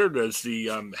being considered as the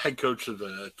head coach of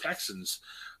the Texans.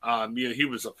 He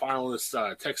was a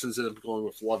finalist. Texans ended up going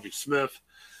with Lovie Smith.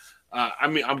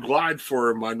 I'm glad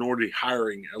for minority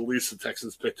hiring. At least the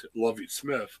Texans picked Lovie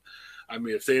Smith. I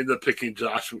mean, if they end up picking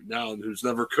Josh McNown, who's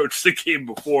never coached the game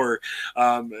before,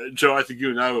 Joe, I think you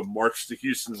and I would march to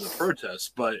Houston in the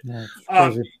protest. But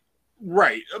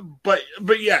right, but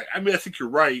yeah, I mean, I think you're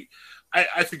right.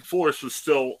 I think Flores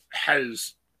had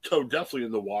his toe definitely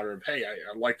in the water of, hey,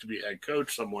 I'd like to be head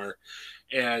coach somewhere.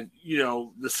 And,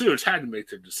 the Steelers had to make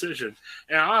their decision.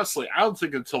 And honestly, I don't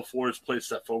think until Flores placed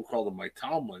that phone call to Mike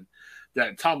Tomlin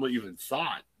that Tomlin even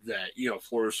thought that,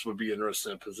 Flores would be interested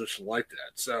in a position like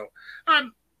that. So,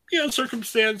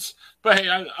 circumstance. But,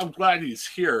 hey, I'm glad he's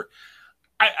here.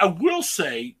 I will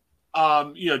say,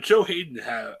 Joe Hayden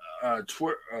had a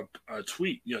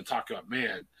tweet, talking about,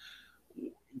 man,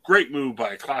 great move by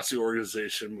a classy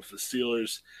organization with the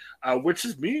Steelers, which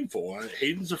is meaningful.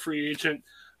 Hayden's a free agent.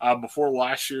 Before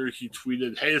last year, he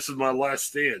tweeted, hey, this is my last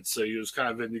stand. So he was kind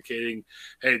of indicating,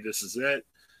 hey, this is it.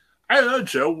 I don't know,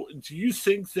 Joe. Do you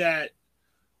think that,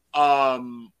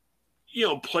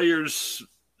 players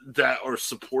that are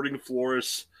supporting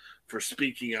Flores for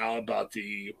speaking out about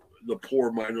the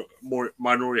poor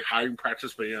minority hiring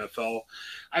practice by the NFL,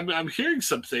 I'm hearing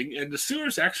something, and the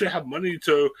Steelers actually have money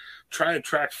to try to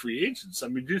attract free agents. I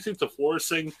mean, do you think the Flores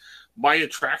thing might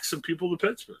attract some people to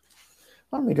Pittsburgh?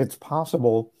 I mean, it's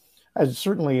possible,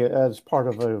 certainly as part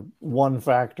of a one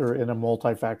factor in a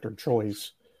multi-factor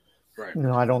choice. Right.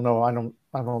 I don't know. I don't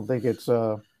think it's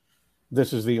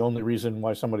this is the only reason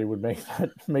why somebody would make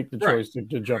the choice to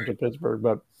jump to Pittsburgh.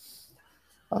 But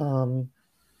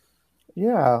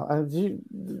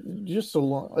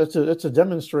it's a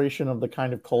demonstration of the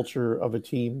kind of culture of a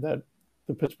team that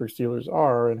the Pittsburgh Steelers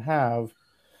are and have.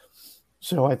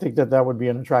 So I think that would be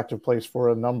an attractive place for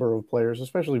a number of players,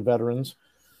 especially veterans,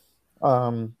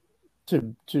 to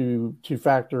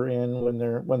factor in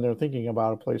when they're thinking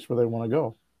about a place where they want to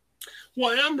go.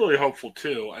 Well, I'm really hopeful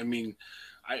too. I mean,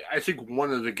 I think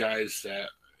one of the guys that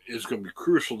is going to be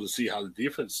crucial to see how the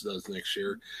defense does next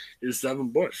year is Devin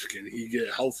Bush. Can he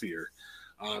get healthier?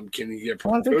 Can he get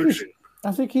coaching?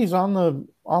 I think he's on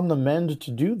the mend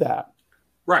to do that.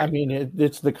 Right. I mean,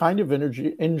 it's the kind of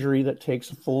injury that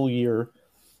takes a full year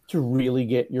to really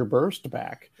get your burst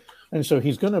back. And so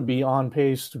he's going to be on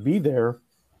pace to be there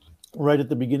right at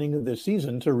the beginning of this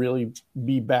season to really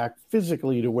be back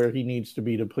physically to where he needs to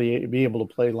be be able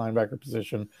to play linebacker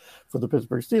position for the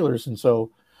Pittsburgh Steelers. And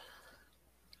so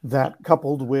that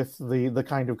coupled with the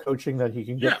kind of coaching that he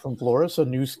can get from Flores, a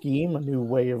new scheme, a new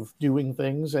way of doing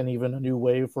things, and even a new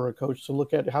way for a coach to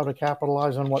look at how to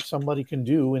capitalize on what somebody can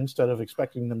do instead of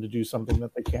expecting them to do something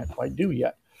that they can't quite do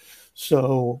yet.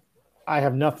 So I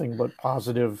have nothing but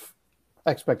positive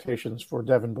expectations for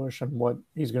Devin Bush and what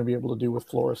he's going to be able to do with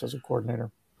Flores as a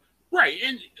coordinator. Right,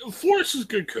 and Flores is a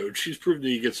good coach. He's proven that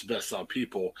he gets the best out of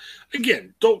people.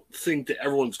 Again, don't think that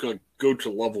everyone's going to go to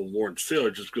the level of Lawrence Taylor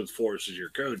just because Flores is your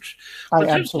coach. But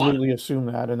I absolutely assume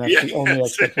that, and that's the only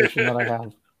expectation that I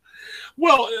have.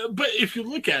 Well, but if you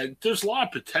look at it, there's a lot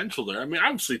of potential there. I mean,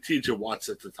 obviously, TJ Watt's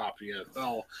at the top of the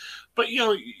NFL, but,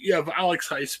 you have Alex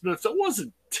Highsmith. That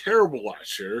wasn't terrible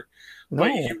last year, but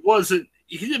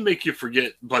he didn't make you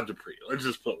forget Bud Dupree. Let's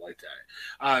just put it like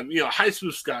that.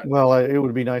 Highsmith's got. Well, it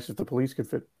would be nice if the police could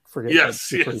forget.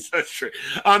 Yes, that's true.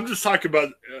 I'm just talking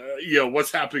about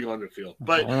what's happening on the field.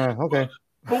 But okay.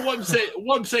 But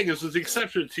what I'm saying is, with the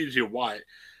exception of TJ Watt,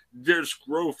 there's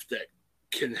growth that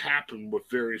can happen with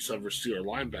various other Steeler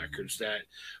linebackers. That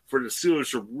for the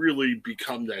Steelers to really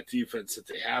become that defense that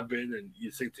they have been, and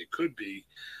you think they could be.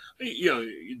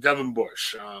 Devin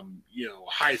Bush,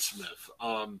 Highsmith.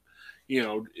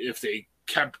 If they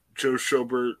kept Joe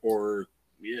Schobert or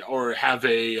have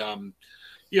a,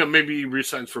 maybe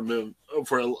re-sign for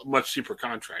a much cheaper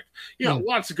contract.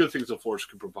 Lots of good things that Forrest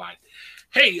can provide.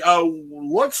 Hey,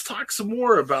 let's talk some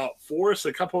more about Forrest.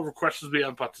 A couple of questions we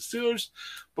have about the Steelers.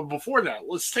 But before that,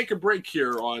 let's take a break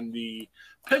here on the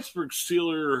Pittsburgh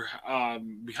Steeler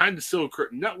Behind the Steeler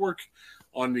Curtain Network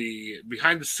on the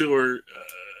Behind the Steeler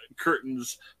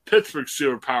Curtains Pittsburgh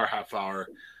Steeler Power Half Hour.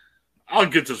 I'll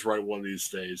get this right one of these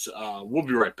days. We'll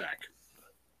be right back.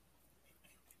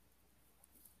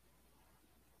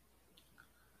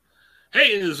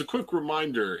 Hey, and as a quick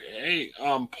reminder,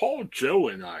 Paul, Joe,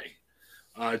 and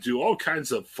I do all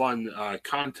kinds of fun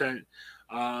content.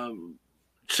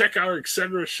 Check out our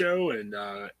Etc. show and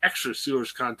extra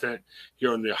Steelers content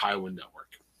here on the Highwind Network.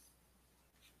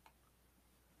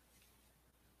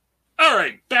 All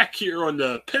right, back here on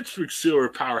the Pittsburgh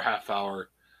Steelers Power Half Hour.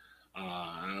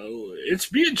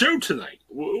 It's me and Joe tonight,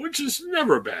 which is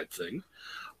never a bad thing.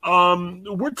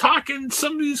 We're talking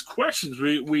some of these questions.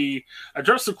 We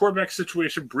addressed the quarterback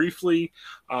situation briefly.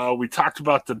 We talked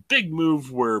about the big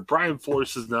move where Brian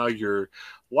Flores is now your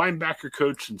linebacker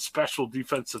coach and special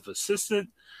defensive assistant.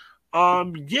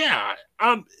 The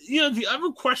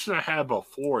other question I have about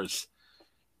Flores,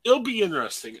 it'll be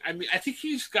interesting. I mean, I think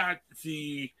he's got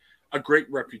a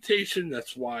great reputation.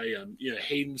 That's why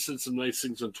Hayden said some nice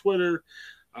things on Twitter.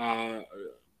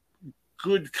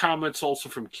 Good comments also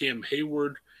from Cam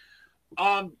Hayward.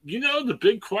 The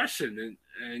big question,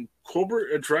 and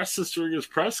Colbert addressed this during his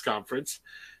press conference,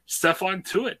 Stephon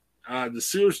Tuitt. The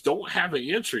Steelers don't have an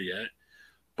answer yet,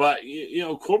 but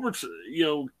Colbert's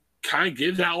kind of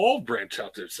gave that olive branch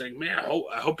out there, saying, "Man,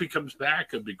 I hope he comes back.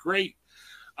 It'd be great."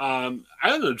 I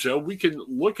don't know, Joe. We can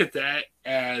look at that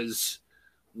as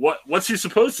what's he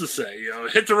supposed to say?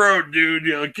 Hit the road, dude.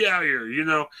 Get out of here.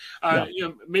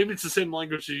 Maybe it's the same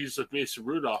language he used with Mason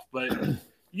Rudolph, but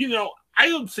I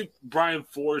don't think Brian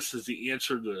Flores is the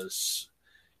answer to this.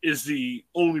 Is the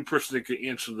only person that can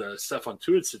answer the Stephon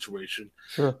Tuitt situation.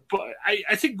 Sure. But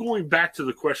I think going back to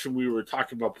the question we were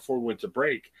talking about before we went to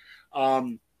break,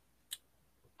 I'm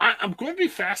going to be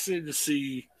fascinated to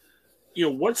see,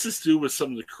 what's this do with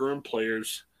some of the current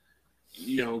players?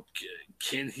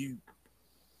 Can he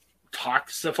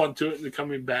talk Stephon Tuitt into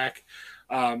coming back?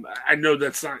 I know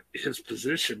that's not his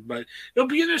position, but it'll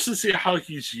be interesting to see how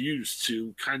he's used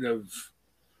to kind of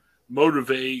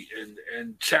motivate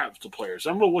and chat with the players.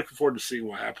 I'm really looking forward to seeing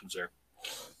what happens there.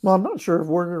 Well, I'm not sure if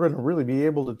we're going to really be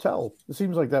able to tell. It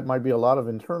seems like that might be a lot of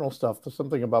internal stuff. There's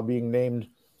something about being named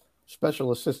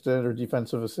special assistant or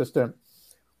defensive assistant.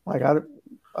 Like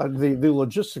the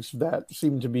logistics of that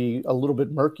seem to be a little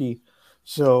bit murky.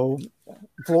 So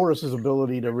Flores'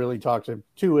 ability to really talk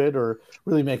to it or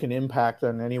really make an impact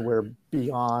on anywhere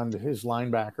beyond his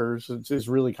linebackers is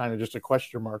really kind of just a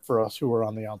question mark for us who are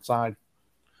on the outside.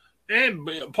 And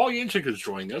Paul Yanchek is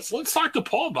joining us. Let's talk to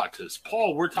Paul about this.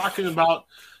 Paul, we're talking about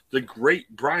the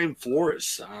great Brian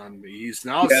Flores. He's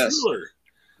now a Steeler,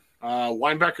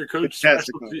 linebacker coach,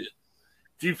 special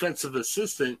defensive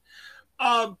assistant.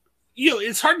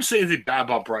 It's hard to say anything bad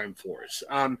about Brian Flores.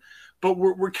 But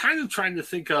we're kind of trying to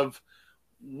think of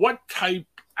what type.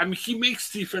 I mean, he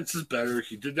makes defenses better.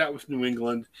 He did that with New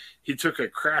England. He took a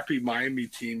crappy Miami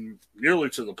team nearly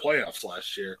to the playoffs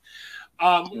last year.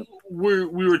 We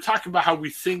were talking about how we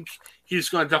think he's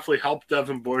going to definitely help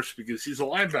Devin Bush because he's a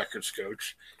linebackers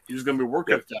coach. He's going to be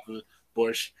working with Devin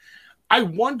Bush. I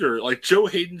wonder, like Joe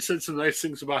Hayden said some nice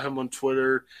things about him on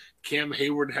Twitter. Cam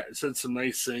Hayward said some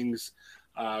nice things.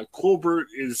 Colbert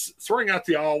is throwing out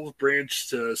the olive branch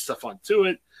to Stephon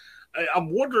Tuitt. I'm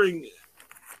wondering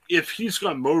if he's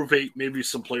going to motivate maybe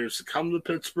some players to come to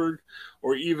Pittsburgh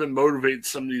or even motivate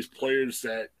some of these players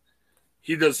that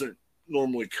he doesn't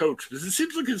normally coach, because it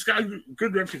seems like he's got a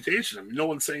good reputation. I mean, no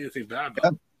one's saying anything bad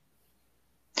about him.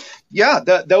 Yeah,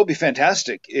 that would be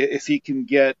fantastic if he can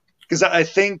get, because I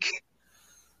think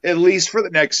at least for the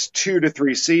next 2 to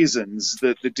 3 seasons,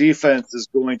 the defense is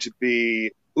going to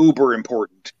be uber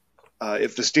important.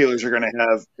 If the Steelers are going to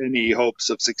have any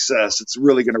hopes of success, it's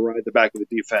really going to ride the back of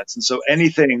the defense. And so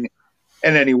anything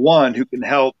and anyone who can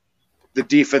help the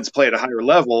defense play at a higher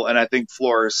level, and I think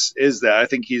Flores is that. I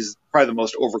think he's probably the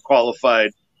most overqualified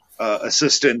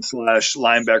assistant /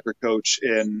 linebacker coach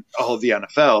in all of the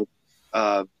NFL.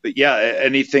 But yeah,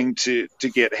 anything to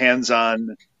get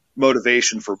hands-on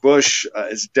motivation for Bush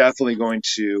is definitely going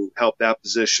to help that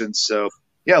position. So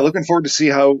yeah, looking forward to see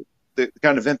how the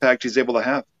kind of impact he's able to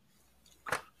have.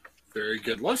 Very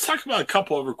good. Let's talk about a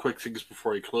couple other quick things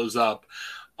before we close up.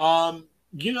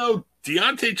 Dionte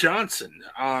Johnson,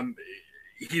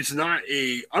 he's not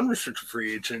a unrestricted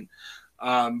free agent,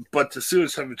 but the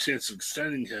Steelers have a chance of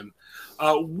extending him.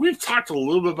 We've talked a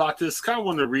little bit about this. Kind of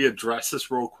want to readdress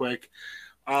this real quick.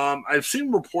 I've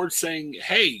seen reports saying,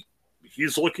 hey,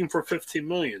 he's looking for $15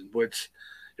 million, which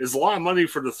is a lot of money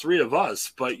for the three of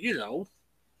us. But,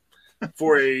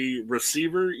 for a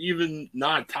receiver, even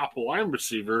not a top-of-line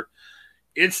receiver,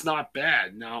 it's not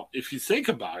bad. Now, if you think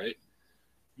about it,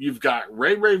 you've got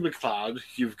Ray McLeod,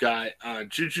 you've got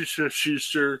Juju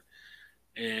Smith-Schuster,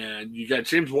 and you got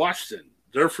James Washington.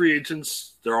 They're free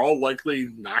agents. They're all likely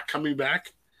not coming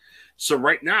back. So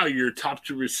right now, your top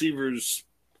 2 receivers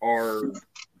are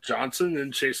Johnson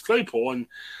and Chase Claypool. And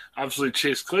obviously,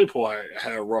 Chase Claypool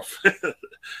had a rough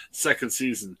second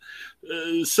season.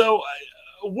 So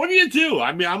what do you do?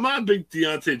 I mean, I'm not a big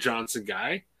Dionte Johnson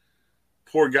guy.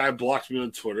 Poor guy blocked me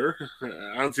on Twitter.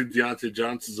 I don't think Dionte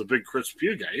Johnson's a big Chris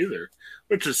Pugh guy either,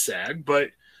 which is sad.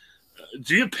 But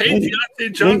do you pay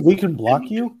Dionte Johnson? We can block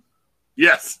you?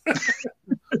 Yes.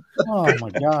 Oh,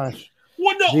 my gosh.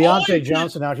 Well, no, Dionte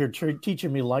Johnson out here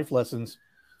teaching me life lessons.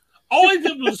 All I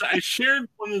did was I shared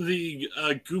one of the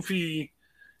goofy,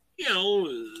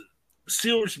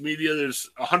 Steelers media. There's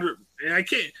 100, and I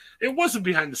can't. It wasn't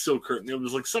Behind the Steel Curtain. It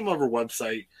was like some other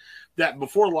website that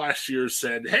before last year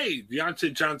said, "Hey,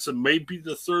 Dionte Johnson may be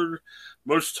the 3rd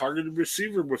most targeted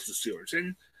receiver with the Steelers."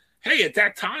 And hey, at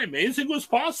that time, anything was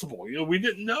possible. We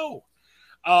didn't know.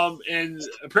 And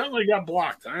apparently, got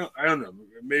blocked. I don't know.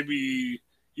 Maybe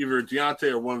either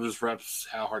Dionte or one of his reps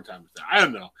had a hard time with that. I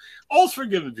don't know. All's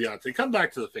forgiven, Dionte. Come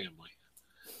back to the family.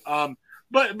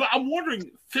 But I'm wondering,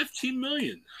 $15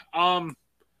 million.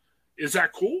 Is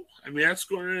that cool? I mean, that's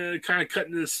going to kind of cut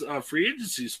in this free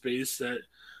agency space that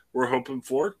we're hoping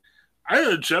for. I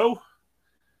don't know, Joe.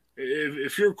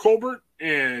 If you're Colbert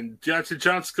and Dionte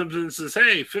Johnson comes in and says,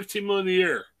 "Hey, $15 million a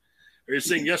year," are you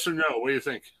saying yes or no? What do you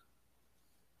think?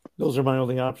 Those are my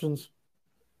only options.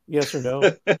 Yes or no?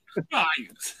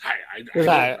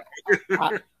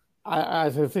 I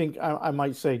think I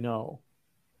might say no.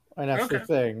 And that's the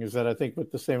thing, is that I think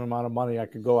with the same amount of money, I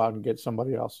could go out and get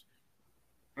somebody else.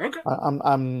 Okay.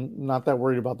 I'm not that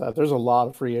worried about that. There's a lot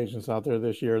of free agents out there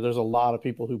this year. There's a lot of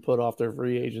people who put off their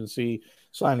free agency,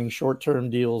 signing short-term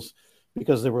deals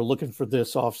because they were looking for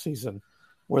this offseason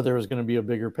where there was going to be a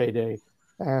bigger payday.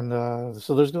 And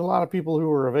so there's a lot of people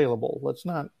who are available. Let's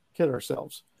not kid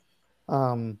ourselves.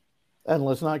 And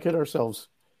let's not kid ourselves.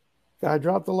 Guy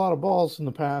dropped a lot of balls in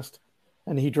the past,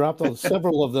 and he dropped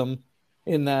several of them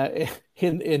in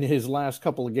his last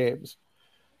couple of games.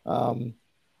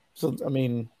 So, I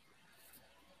mean,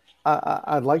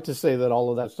 I'd like to say that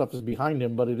all of that stuff is behind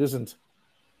him, but it isn't.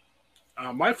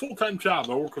 My full-time job,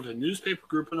 I work with a newspaper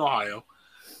group in Ohio,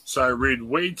 so I read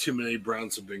way too many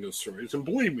Browns and Bengals stories. And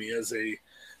believe me, as a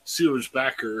Steelers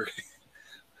backer,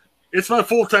 it's my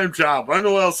full-time job. I don't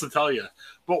know what else to tell you.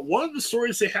 But one of the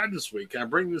stories they had this week, and I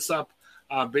bring this up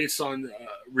based on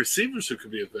receivers who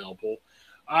could be available,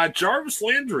 Jarvis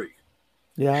Landry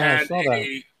I saw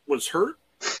that. Was hurt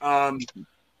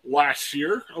last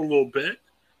year a little bit.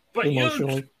 But,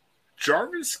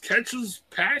 Jarvis catches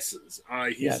passes.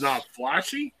 He's not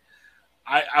flashy.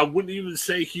 I wouldn't even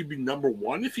say he'd be number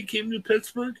 1 if he came to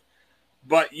Pittsburgh.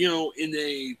 But, in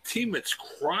a team that's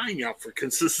crying out for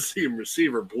consistency in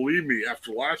receiver, believe me,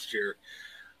 after last year,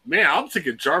 man, I'm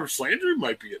thinking Jarvis Landry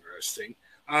might be interesting.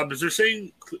 But they're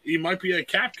saying he might be a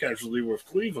cap casualty with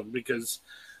Cleveland because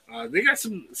they got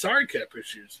some salary cap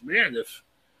issues. Man, if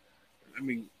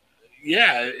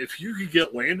you could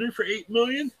get Landry for $8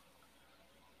 million,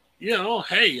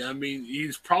 hey, I mean,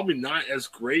 he's probably not as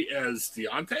great as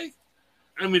Dionte.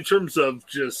 I mean, in terms of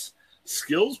just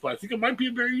skills, but I think it might be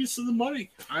a better use of the money.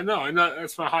 I know.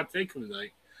 That's my hot take of the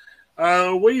night.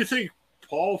 What do you think,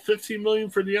 Paul? $15 million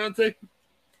for Dionte?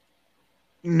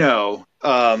 No.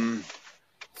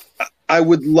 I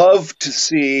would love to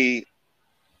see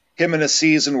him in a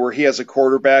season where he has a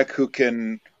quarterback who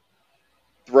can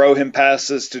throw him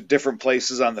passes to different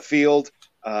places on the field.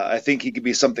 I think he could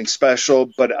be something special,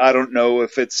 but I don't know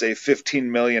if it's a $15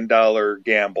 million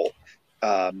gamble.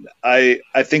 I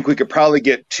think we could probably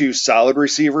get 2 solid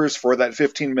receivers for that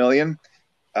 $15 million.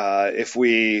 If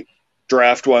we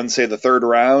draft one, say the 3rd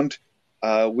round,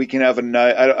 we can have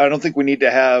I don't think we need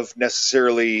to have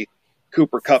necessarily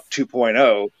Cooper Kupp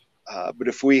 2.0. But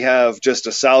if we have just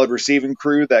a solid receiving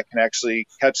crew that can actually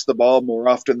catch the ball more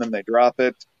often than they drop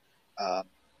it,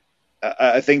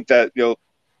 I think that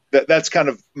that's kind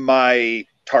of my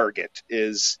target.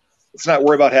 Is let's not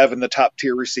worry about having the top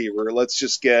tier receiver. Let's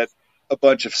just get a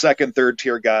bunch of 2nd, 3rd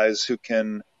tier guys who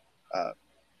can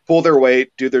pull their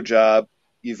weight, do their job.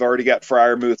 You've already got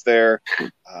Freiermuth there.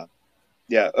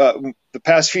 The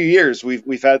past few years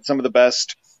we've had some of the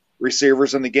best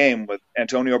receivers in the game with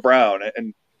Antonio Brown,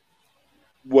 and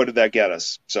what did that get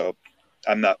us? So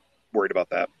I'm not worried about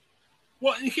that.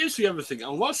 Well, and here's the other thing.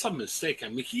 Unless I'm mistaken,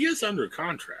 I mean, he is under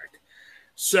contract.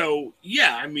 So,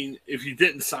 yeah, I mean, if you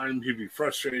didn't sign him, he'd be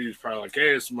frustrated. He's probably like,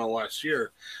 hey, it's my last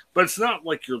year. But it's not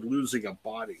like you're losing a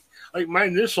body. Like, my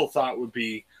initial thought would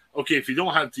be, okay, if you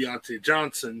don't have Dionte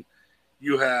Johnson,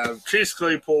 you have Chase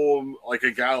Claypool, like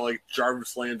a guy like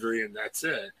Jarvis Landry, and that's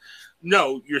it.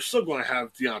 No, you're still going to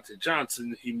have Dionte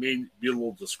Johnson. He may be a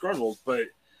little disgruntled, but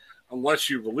unless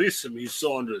you release him, he's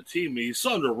still under the team. He's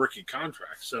still under a rookie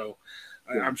contract. So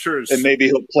I'm sure. And maybe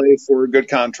he'll play for a good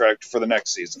contract for the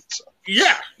next season. So.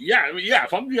 Yeah. I mean,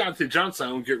 if I'm Dionte Johnson, I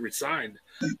don't get re-signed.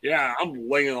 Yeah, I'm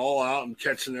laying it all out and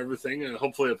catching everything, and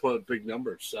hopefully I put up big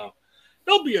numbers. So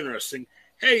it'll be interesting.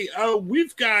 Hey,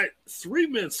 we've got 3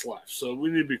 minutes left, so we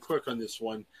need to be quick on this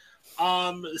one.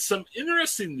 Some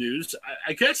interesting news.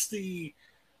 I guess the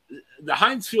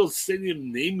Heinz Field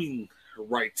Stadium naming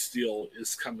rights deal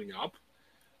is coming up.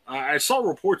 I saw a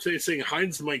report today saying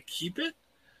Heinz might keep it,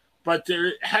 but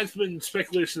there has been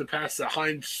speculation in the past that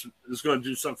Heinz is going to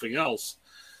do something else.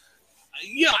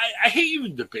 Yeah, I hate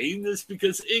even debating this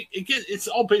because it's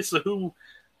all based on who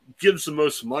gives the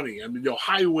most money. I mean, the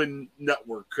Highwind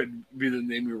Network could be the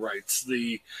naming rights.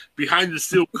 The Behind the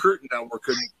Steel Curtain Network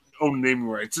could own naming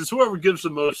rights. It's whoever gives the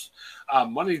most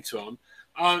money to them.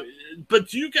 But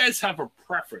do you guys have a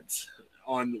preference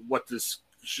on what this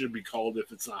should be called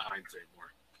if it's not Heinz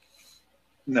anymore?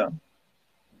 No.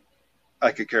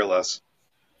 I could care less.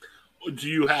 Do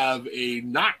you have a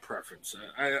not preference?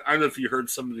 I don't know if you heard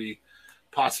some of the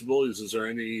possibilities. Is there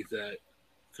any that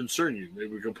concern you?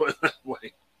 Maybe we can put it that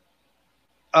way.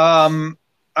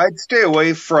 I'd stay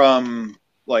away from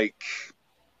like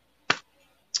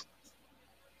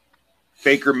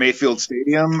Baker Mayfield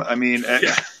Stadium. I mean,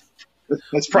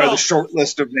 that's probably the short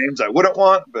list of names I wouldn't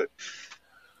want, but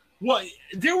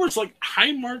there was like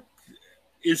Highmark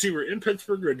is either in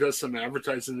Pittsburgh or does some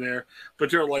advertising there,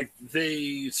 but they're like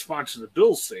they sponsor the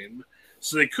Bills Stadium,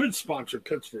 so they could sponsor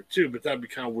Pittsburgh too, but that'd be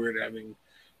kind of weird having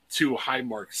 2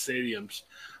 Highmark stadiums.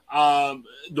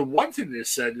 The one thing they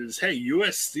said is, hey,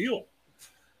 U.S. Steel.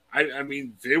 I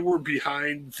mean, they were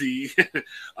behind the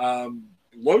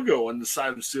logo on the side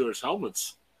of the Steelers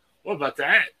helmets. What about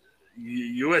that?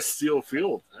 U.S. Steel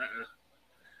Field.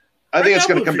 I think it's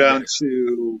going to come down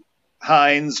to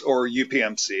Heinz or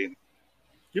UPMC.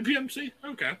 UPMC?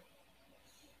 Okay.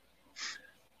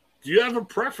 Do you have a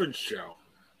preference, Joe?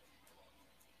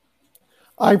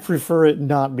 I prefer it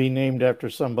not be named after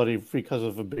somebody because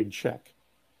of a big check.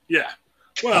 Yeah.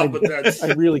 Well, but that's...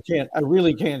 I really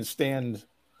can't stand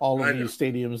all of these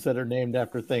stadiums that are named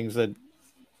after things that,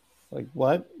 like,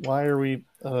 what? Why are we...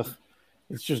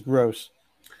 it's just gross.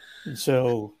 And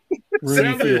so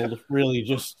Rooney Field really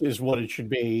just is what it should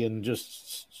be, and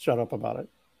just shut up about it.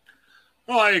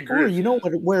 Oh, I agree. Or you know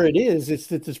where it is?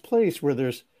 It's at this place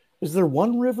where is there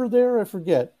one river there? I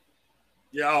forget.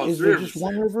 Yeah, is there just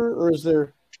one river, or is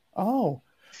there? Oh,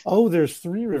 there's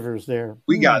 3 rivers there.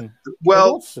 We got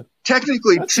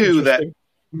technically 2 that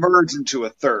merge into a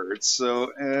third,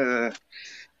 so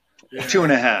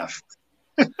 2.5.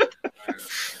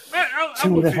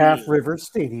 2.5 River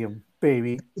Stadium,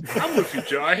 baby. I'm with you,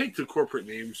 Joe. I hate the corporate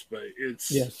names, but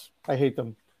it's I hate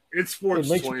them. It's sports.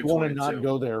 It makes me want to not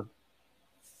go there.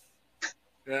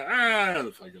 Yeah, I don't know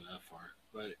if I go that far,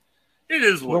 but it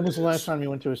is what. When was the last time you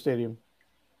went to a stadium?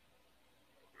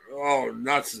 Oh,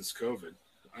 not since COVID.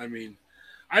 I mean,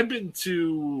 I've been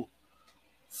to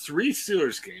 3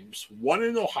 Steelers games, 1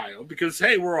 in Ohio, because,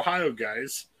 hey, we're Ohio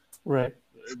guys. Right.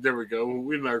 There we go.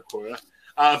 We met our quota.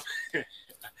 But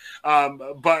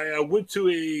I went to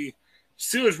a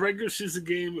Steelers regular season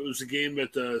game. It was a game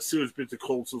that the Steelers beat the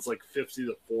Colts. It was like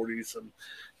 50-40, some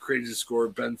crazy score.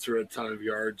 Ben threw a ton of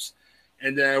yards.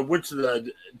 And then I went to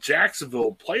the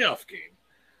Jacksonville playoff game,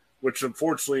 which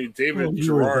unfortunately David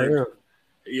Gerard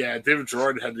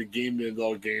had the game in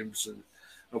all games, and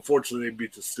unfortunately they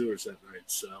beat the Steelers that night.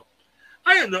 So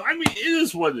I don't know. I mean, it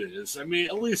is what it is. I mean,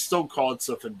 at least don't call it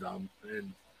something dumb,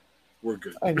 and we're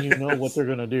good. And you know what they're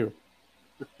going to do.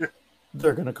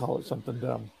 They're going to call it something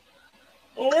dumb.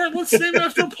 Or let's name it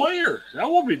after a player. That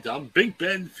won't be dumb. Big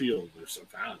Ben Field or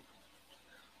something. I don't know.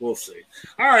 We'll see.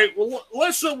 All right. Well, let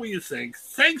us know what you think.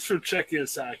 Thanks for checking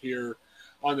us out here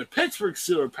on the Pittsburgh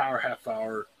Steelers Power Half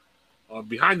Hour on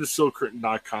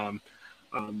BehindTheSteelCurtain.com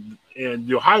and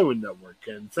the Ohio Network.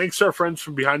 And thanks to our friends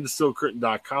from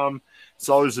BehindTheSteelCurtain.com. It's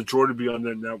always a joy to be on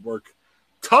that network.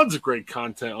 Tons of great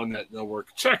content on that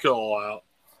network. Check it all out.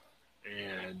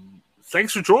 And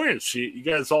thanks for joining us. You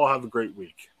guys all have a great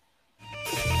week.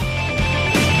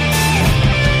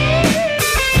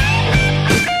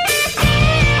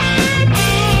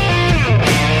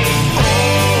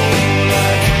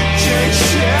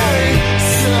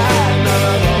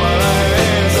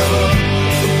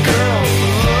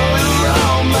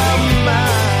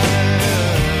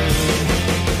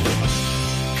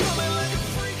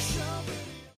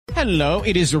 Hello,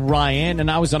 it is Ryan,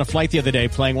 and I was on a flight the other day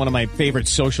playing one of my favorite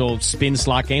social spin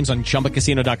slot games on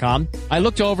ChumbaCasino.com. I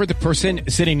looked over at the person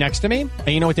sitting next to me, and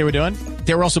you know what they were doing?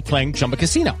 They were also playing Chumba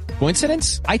Casino.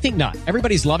 Coincidence? I think not.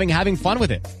 Everybody's loving having fun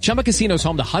with it. Chumba Casino is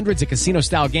home to hundreds of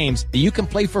casino-style games that you can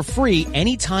play for free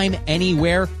anytime,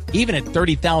 anywhere, even at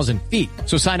 30,000 feet.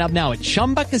 So sign up now at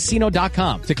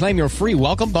ChumbaCasino.com to claim your free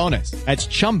welcome bonus. That's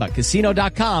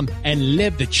ChumbaCasino.com and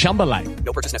live the Chumba life.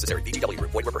 No purchase necessary. VGW.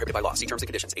 Void where prohibited by law. See terms and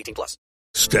conditions. 18+.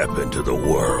 Step into the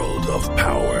world of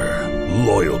power,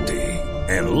 loyalty,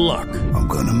 and luck. I'm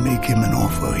going to make him an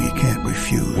offer he can't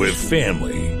refuse. With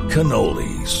family,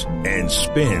 cannolis, and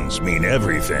spins mean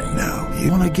everything. Now,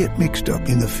 you want to get mixed up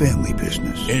in the family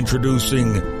business.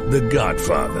 Introducing The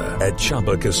Godfather at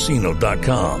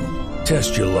ChumbaCasino.com.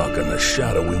 Test your luck in the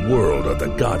shadowy world of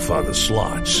The Godfather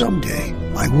slot. Someday,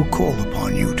 I will call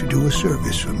upon you to do a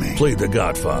service for me. Play The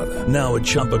Godfather now at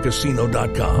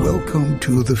ChumbaCasino.com. Welcome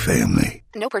to the family.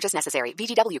 No purchase necessary.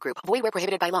 VGW Group. Void where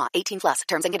prohibited by law. 18+.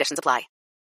 Terms and conditions apply.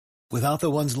 Without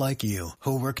the ones like you,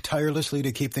 who work tirelessly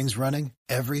to keep things running,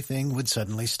 everything would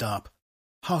suddenly stop.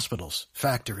 Hospitals,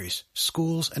 factories,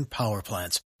 schools, and power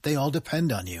plants, they all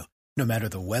depend on you. No matter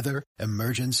the weather,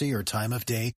 emergency, or time of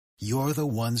day, you're the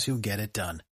ones who get it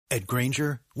done. At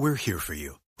Grainger, we're here for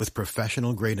you with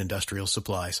professional-grade industrial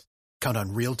supplies. Count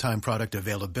on real-time product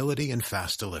availability and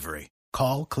fast delivery.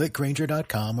 Call, click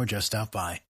Grainger.com, or just stop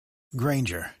by.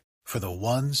 Grainger, for the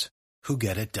ones who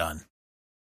get it done.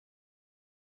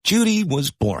 Judy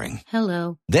was boring.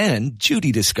 Hello. Then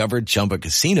Judy discovered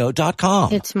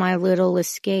ChumbaCasino.com. It's my little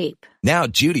escape. Now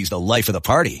Judy's the life of the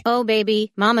party. Oh,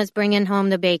 baby, mama's bringing home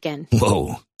the bacon.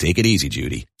 Whoa, take it easy,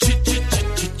 Judy.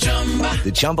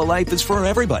 The Chumba life is for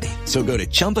everybody. So go to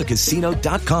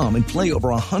ChumbaCasino.com and play over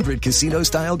 100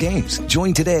 casino-style games.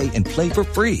 Join today and play for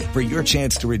free for your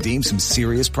chance to redeem some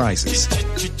serious prizes.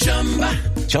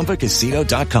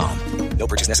 ChumbaCasino.com. No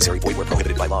purchase necessary. Void where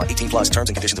prohibited by law. 18+. Terms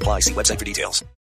and conditions apply. See website for details.